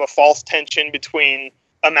is kind of a false tension between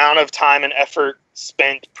amount of time and effort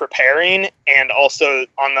spent preparing and also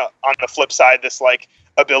on the flip side, this like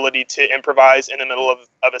ability to improvise in the middle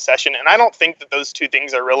of a session. And I don't think that those two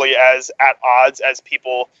things are really as at odds as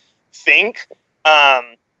people think.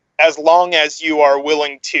 As long as you are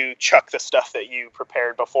willing to chuck the stuff that you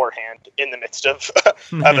prepared beforehand in the midst of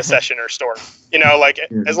a session or story,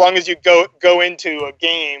 as long as you go into a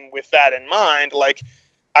game with that in mind, like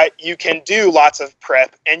you can do lots of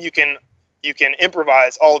prep and you can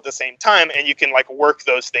improvise all at the same time and you can like work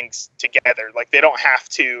those things together. Like they don't have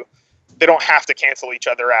to cancel each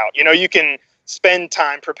other out. You can spend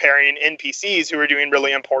time preparing NPCs who are doing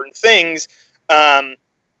really important things.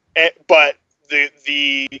 But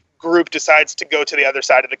the group decides to go to the other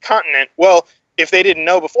side of the continent. Well, if they didn't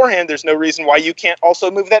know beforehand, there's no reason why you can't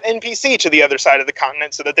also move that NPC to the other side of the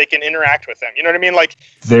continent so that they can interact with them. You know what I mean? Like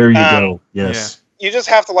there you go. Yes. Yeah. You just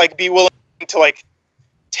have to like be willing to like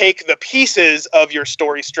take the pieces of your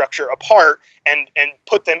story structure apart and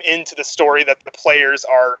put them into the story that the players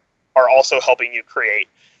are also helping you create.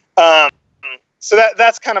 So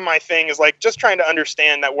that's kind of my thing, is like just trying to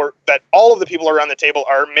understand that all of the people around the table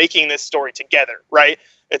are making this story together, right?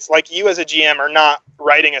 It's like you as a GM are not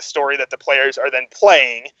writing a story that the players are then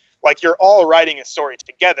playing. Like, you're all writing a story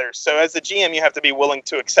together. So as the GM, you have to be willing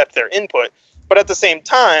to accept their input. But at the same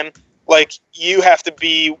time, like, you have to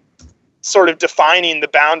be sort of defining the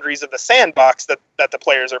boundaries of the sandbox that the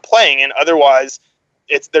players are playing in. Otherwise,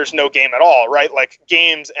 there's no game at all, right? Like,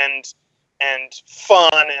 games and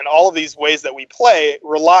fun and all of these ways that we play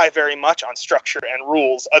rely very much on structure and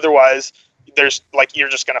rules. Otherwise, there's like, you're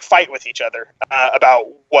just going to fight with each other about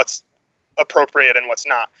what's appropriate and what's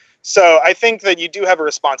not. So I think that you do have a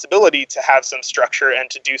responsibility to have some structure and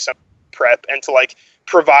to do some prep and to like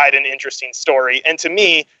provide an interesting story. And to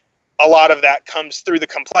me, a lot of that comes through the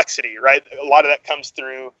complexity, right? A lot of that comes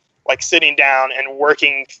through like sitting down and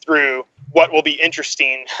working through what will be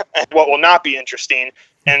interesting and what will not be interesting,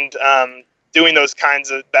 and doing those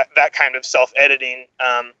kinds of that kind of self-editing.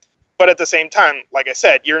 But at the same time, like I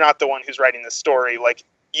said, you're not the one who's writing the story. Like,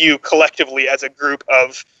 you collectively as a group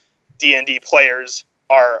of D&D players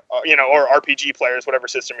are, or RPG players, whatever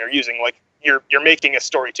system you're using, like you're making a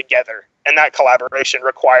story together, and that collaboration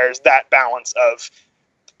requires that balance of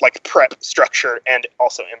like prep, structure, and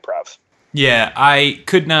also improv. Yeah, I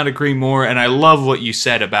could not agree more, and I love what you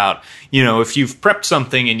said about, if you've prepped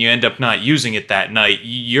something and you end up not using it that night,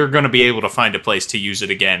 you're going to be able to find a place to use it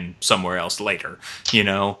again somewhere else later,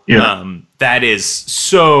 Yeah. That is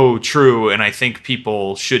so true, and I think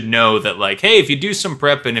people should know that, like, hey, if you do some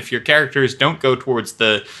prep and if your characters don't go towards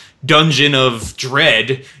the dungeon of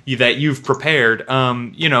dread that you've prepared,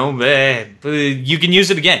 you can use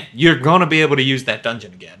it again. You're going to be able to use that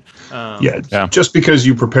dungeon again. Just because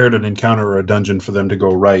you prepared an encounter or a dungeon for them to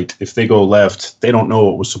go right, if they go left, they don't know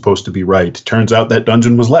what was supposed to be right. Turns out that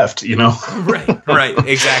dungeon was left, Right,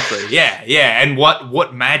 exactly. Yeah. And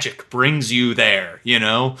what magic brings you there,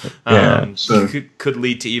 could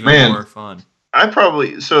lead to even more fun.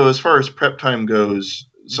 So as far as prep time goes,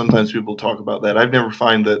 sometimes people talk about that. I've never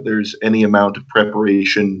find that there's any amount of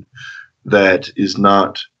preparation that is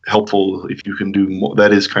not helpful. If you can do more,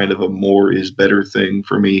 that is kind of a more is better thing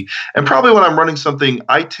for me. And probably when I'm running something,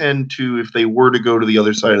 I tend to, if they were to go to the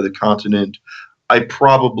other side of the continent, I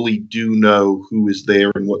probably do know who is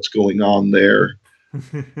there and what's going on there.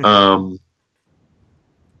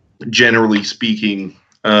 Generally speaking,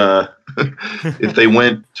 if they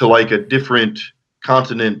went to like a different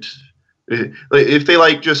continent, if they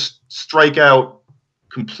like just strike out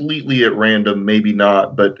completely at random, maybe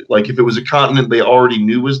not, but like if it was a continent they already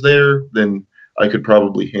knew was there, then I could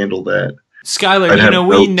probably handle that. Skylar,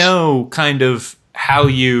 we know kind of how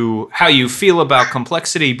you feel about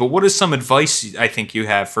complexity, but what is some advice I think you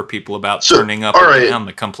have for people about turning up and down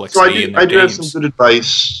the complexity in their games? I do have some good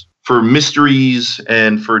advice for mysteries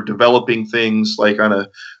and for developing things like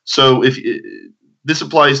this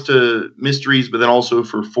applies to mysteries, but then also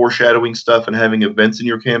for foreshadowing stuff and having events in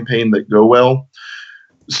your campaign that go well.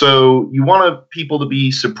 So you want people to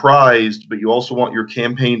be surprised, but you also want your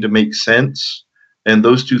campaign to make sense. And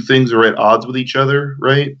those two things are at odds with each other,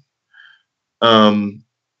 right?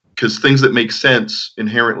 Because things that make sense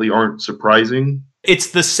inherently aren't surprising.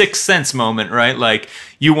 It's the Sixth Sense moment, right? Like,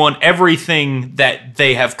 you want everything that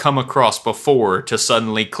they have come across before to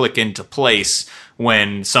suddenly click into place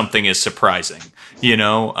when something is surprising,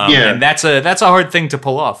 and that's a hard thing to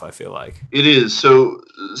pull off, I feel like. It is. So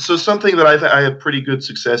something that I have pretty good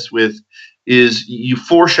success with is you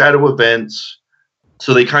foreshadow events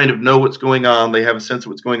so they kind of know what's going on. They have a sense of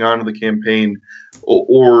what's going on in the campaign,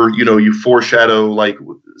 or you foreshadow like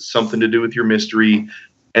something to do with your mystery.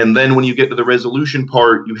 And then when you get to the resolution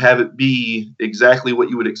part, you have it be exactly what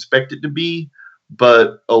you would expect it to be,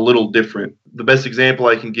 but a little different. The best example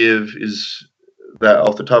I can give is that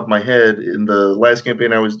off the top of my head, in the last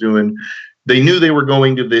campaign I was doing, they knew they were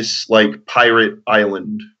going to this like pirate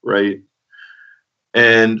island, right?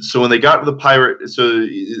 And so when they got to the pirate, so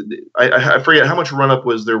I forget how much run up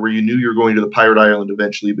was there where you knew you were going to the pirate island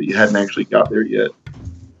eventually, but you hadn't actually got there yet.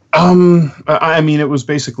 I mean, it was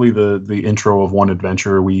basically the intro of one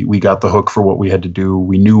adventure. We got the hook for what we had to do.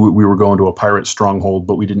 We knew we were going to a pirate stronghold,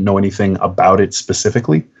 but we didn't know anything about it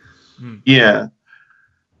specifically. Yeah.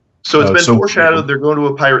 So it's been foreshadowed. They're going to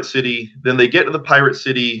a pirate city. Then they get to the pirate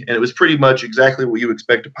city, and it was pretty much exactly what you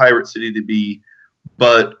expect a pirate city to be,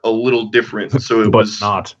 but a little different. So it was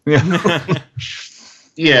not.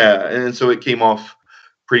 Yeah, and so it came off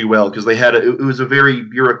pretty well because they had it was a very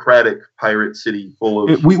bureaucratic pirate city full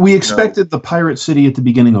of. We expected the pirate city at the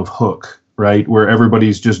beginning of Hook, right? Where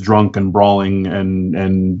everybody's just drunk and brawling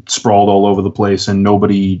and sprawled all over the place, and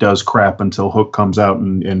nobody does crap until Hook comes out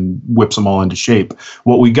and whips them all into shape.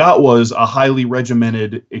 What we got was a highly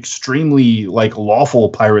regimented, extremely like lawful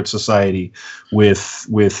pirate society with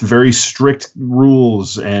very strict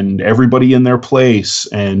rules and everybody in their place,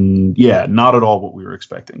 and yeah, not at all what we were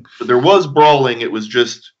expecting. But there was brawling. It was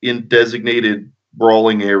just in designated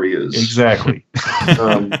brawling areas. Exactly.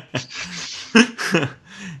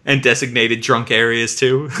 And designated drunk areas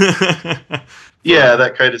too. Yeah,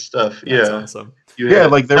 that kind of stuff. That's Yeah. awesome. Yeah,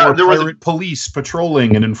 like there were was pirate police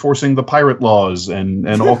patrolling and enforcing the pirate laws and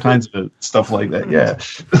all kinds of stuff like that. Yeah.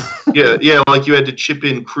 yeah, like you had to chip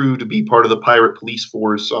in crew to be part of the pirate police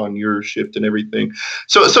force on your shift and everything.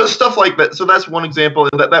 So stuff like that. So that's one example,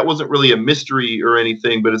 and that wasn't really a mystery or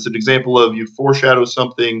anything, but it's an example of you foreshadow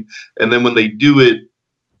something, and then when they do it,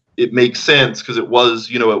 it makes sense because it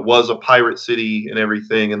was a pirate city and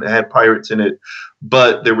everything, and it had pirates in it,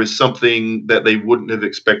 but there was something that they wouldn't have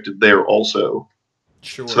expected there also.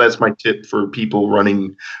 Sure. So that's my tip for people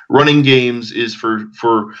running games, is for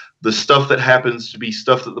the stuff that happens to be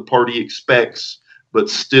stuff that the party expects, but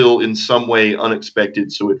still in some way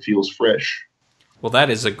unexpected, so it feels fresh. Well, that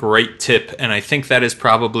is a great tip, and I think that is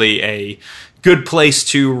probably a good place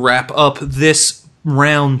to wrap up this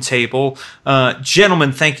round table.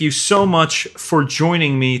 Gentlemen, thank you so much for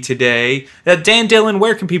joining me today. Dan Dillon,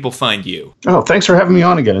 where can people find you? Oh, thanks for having me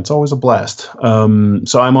on again. It's always a blast.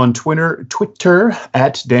 So I'm on Twitter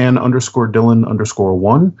at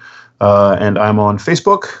Dan_Dillon_1. And I'm on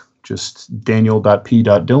Facebook, just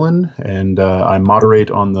Daniel.P.Dillon. And I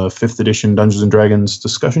moderate on the 5th edition Dungeons & Dragons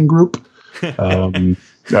discussion group.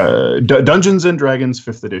 Dungeons and Dragons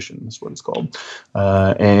 5th edition is what it's called.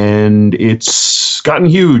 And it's gotten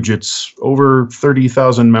huge. It's over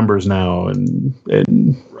 30,000 members now, and right.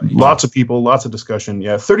 Lots of people, lots of discussion.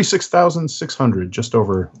 Yeah, 36,600, just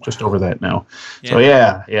over that now. Yeah. So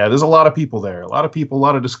yeah, there's a lot of people there. A lot of people, a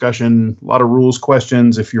lot of discussion, a lot of rules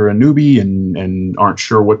questions. If you're a newbie and aren't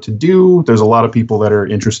sure what to do, there's a lot of people that are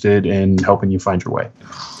interested in helping you find your way.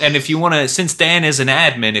 And if you want to, since Dan is an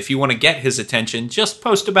admin, if you want to get his attention, just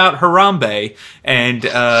post about Harambe and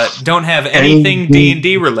don't have anything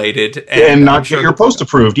D&D related. And not get your post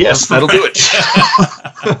approved. Yes, that'll do it.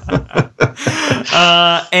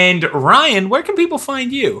 And Ryan, where can people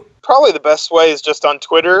find you? Probably the best way is just on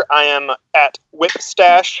Twitter. I am at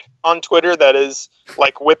Whipstash on Twitter. That is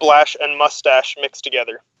like whiplash and mustache mixed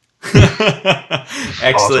together.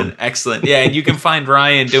 Excellent. Yeah, and you can find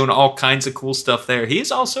Ryan doing all kinds of cool stuff there.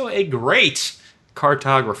 He's also a great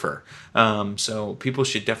cartographer. So people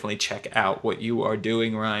should definitely check out what you are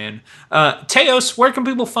doing, Ryan. Teos, where can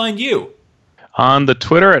people find you? On the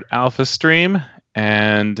Twitter at AlphaStream,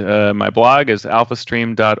 and my blog is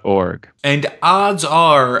alphastream.org. And odds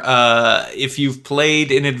are, if you've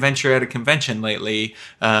played an adventure at a convention lately,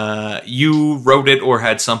 you wrote it or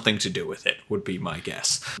had something to do with it, would be my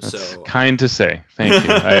guess. That's kind to say. Thank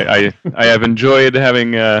you. I have enjoyed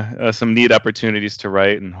having some neat opportunities to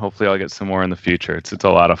write, and hopefully I'll get some more in the future. It's a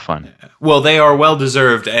lot of fun. Well, they are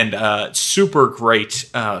well-deserved and super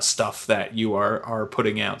great stuff that you are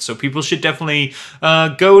putting out. So people should definitely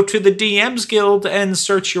go to the DMs Guild and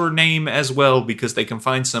search your name as well, because they can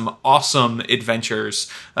find some awesome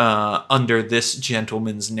adventures under this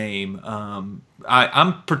gentleman's name.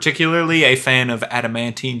 I'm particularly a fan of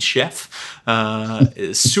Adamantine Chef.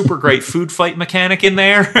 Super great food fight mechanic in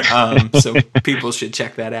there. So people should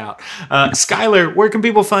check that out. Skylar, where can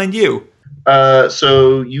people find you?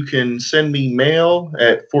 So you can send me mail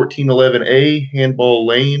at 1411A Handball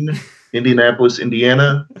Lane, Indianapolis,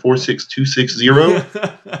 Indiana,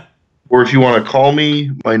 46260. Or if you want to call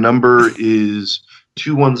me, my number is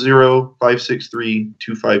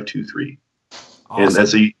 210-563-2523. Awesome. And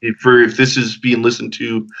that's if this is being listened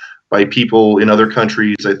to by people in other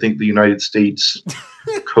countries, I think the United States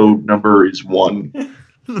code number is 1.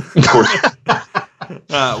 Of course.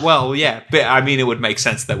 Well, yeah. But, I mean, it would make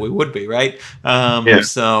sense that we would be, right? Yeah.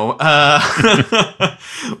 So,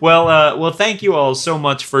 well, thank you all so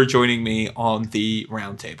much for joining me on the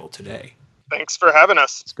roundtable today. Thanks for having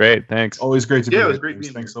us. It's great. Thanks. Always great to be here. It was great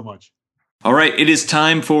being Thanks here. so much. All right, it is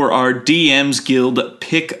time for our DMs Guild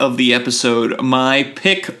pick of the episode. My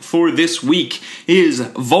pick for this week is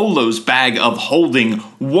Volo's Bag of Holding,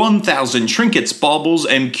 1,000 trinkets, baubles,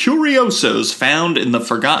 and curiosos found in the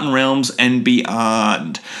Forgotten Realms and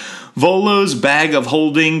beyond. Volo's Bag of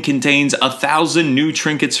Holding contains 1,000 new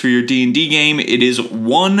trinkets for your D&D game. It is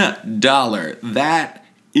 $1. That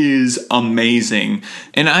is amazing.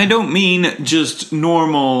 And I don't mean just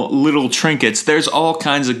normal little trinkets. There's all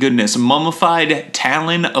kinds of goodness. Mummified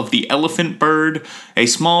talon of the elephant bird, a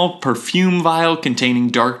small perfume vial containing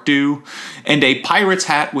dark dew, and a pirate's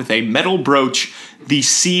hat with a metal brooch, the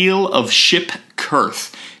seal of Ship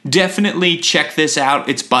Kurth. Definitely check this out.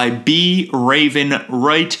 It's by B. Raven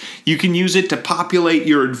Wright. You can use it to populate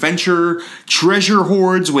your adventure treasure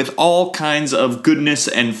hoards with all kinds of goodness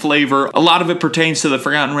and flavor. A lot of it pertains to the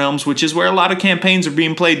Forgotten Realms, which is where a lot of campaigns are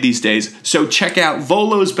being played these days. So check out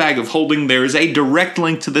Volo's Bag of Holding. There is a direct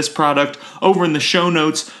link to this product over in the show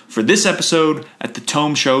notes for this episode at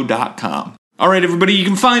thetomeshow.com. All right, everybody, you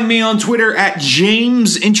can find me on Twitter at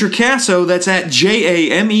James Introcaso. That's at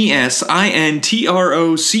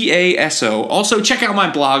JamesIntrocaso. Also, check out my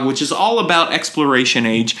blog, which is all about Exploration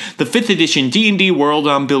Age, the 5th edition D&D world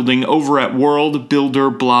I'm building over at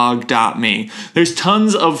worldbuilderblog.me. There's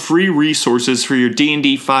tons of free resources for your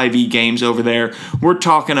D&D 5e games over there. We're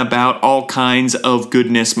talking about all kinds of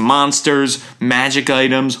goodness, monsters, magic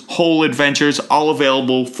items, whole adventures, all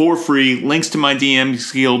available for free. Links to my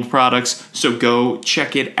DM's Guild products, so go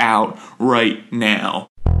check it out right now.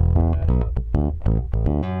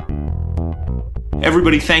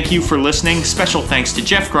 Everybody, thank you for listening. Special thanks to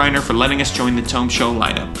Jeff Greiner for letting us join the Tome Show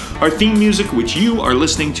lineup. Our theme music, which you are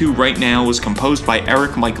listening to right now, was composed by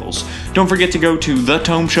Eric Michaels. Don't forget to go to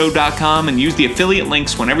thetomeshow.com and use the affiliate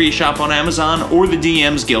links whenever you shop on Amazon or the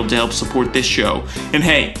DM's Guild to help support this show. And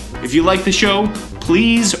hey, if you like the show,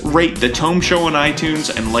 please rate the Tome Show on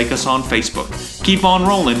iTunes and like us on Facebook. Keep on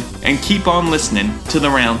rolling and keep on listening to the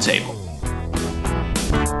Roundtable.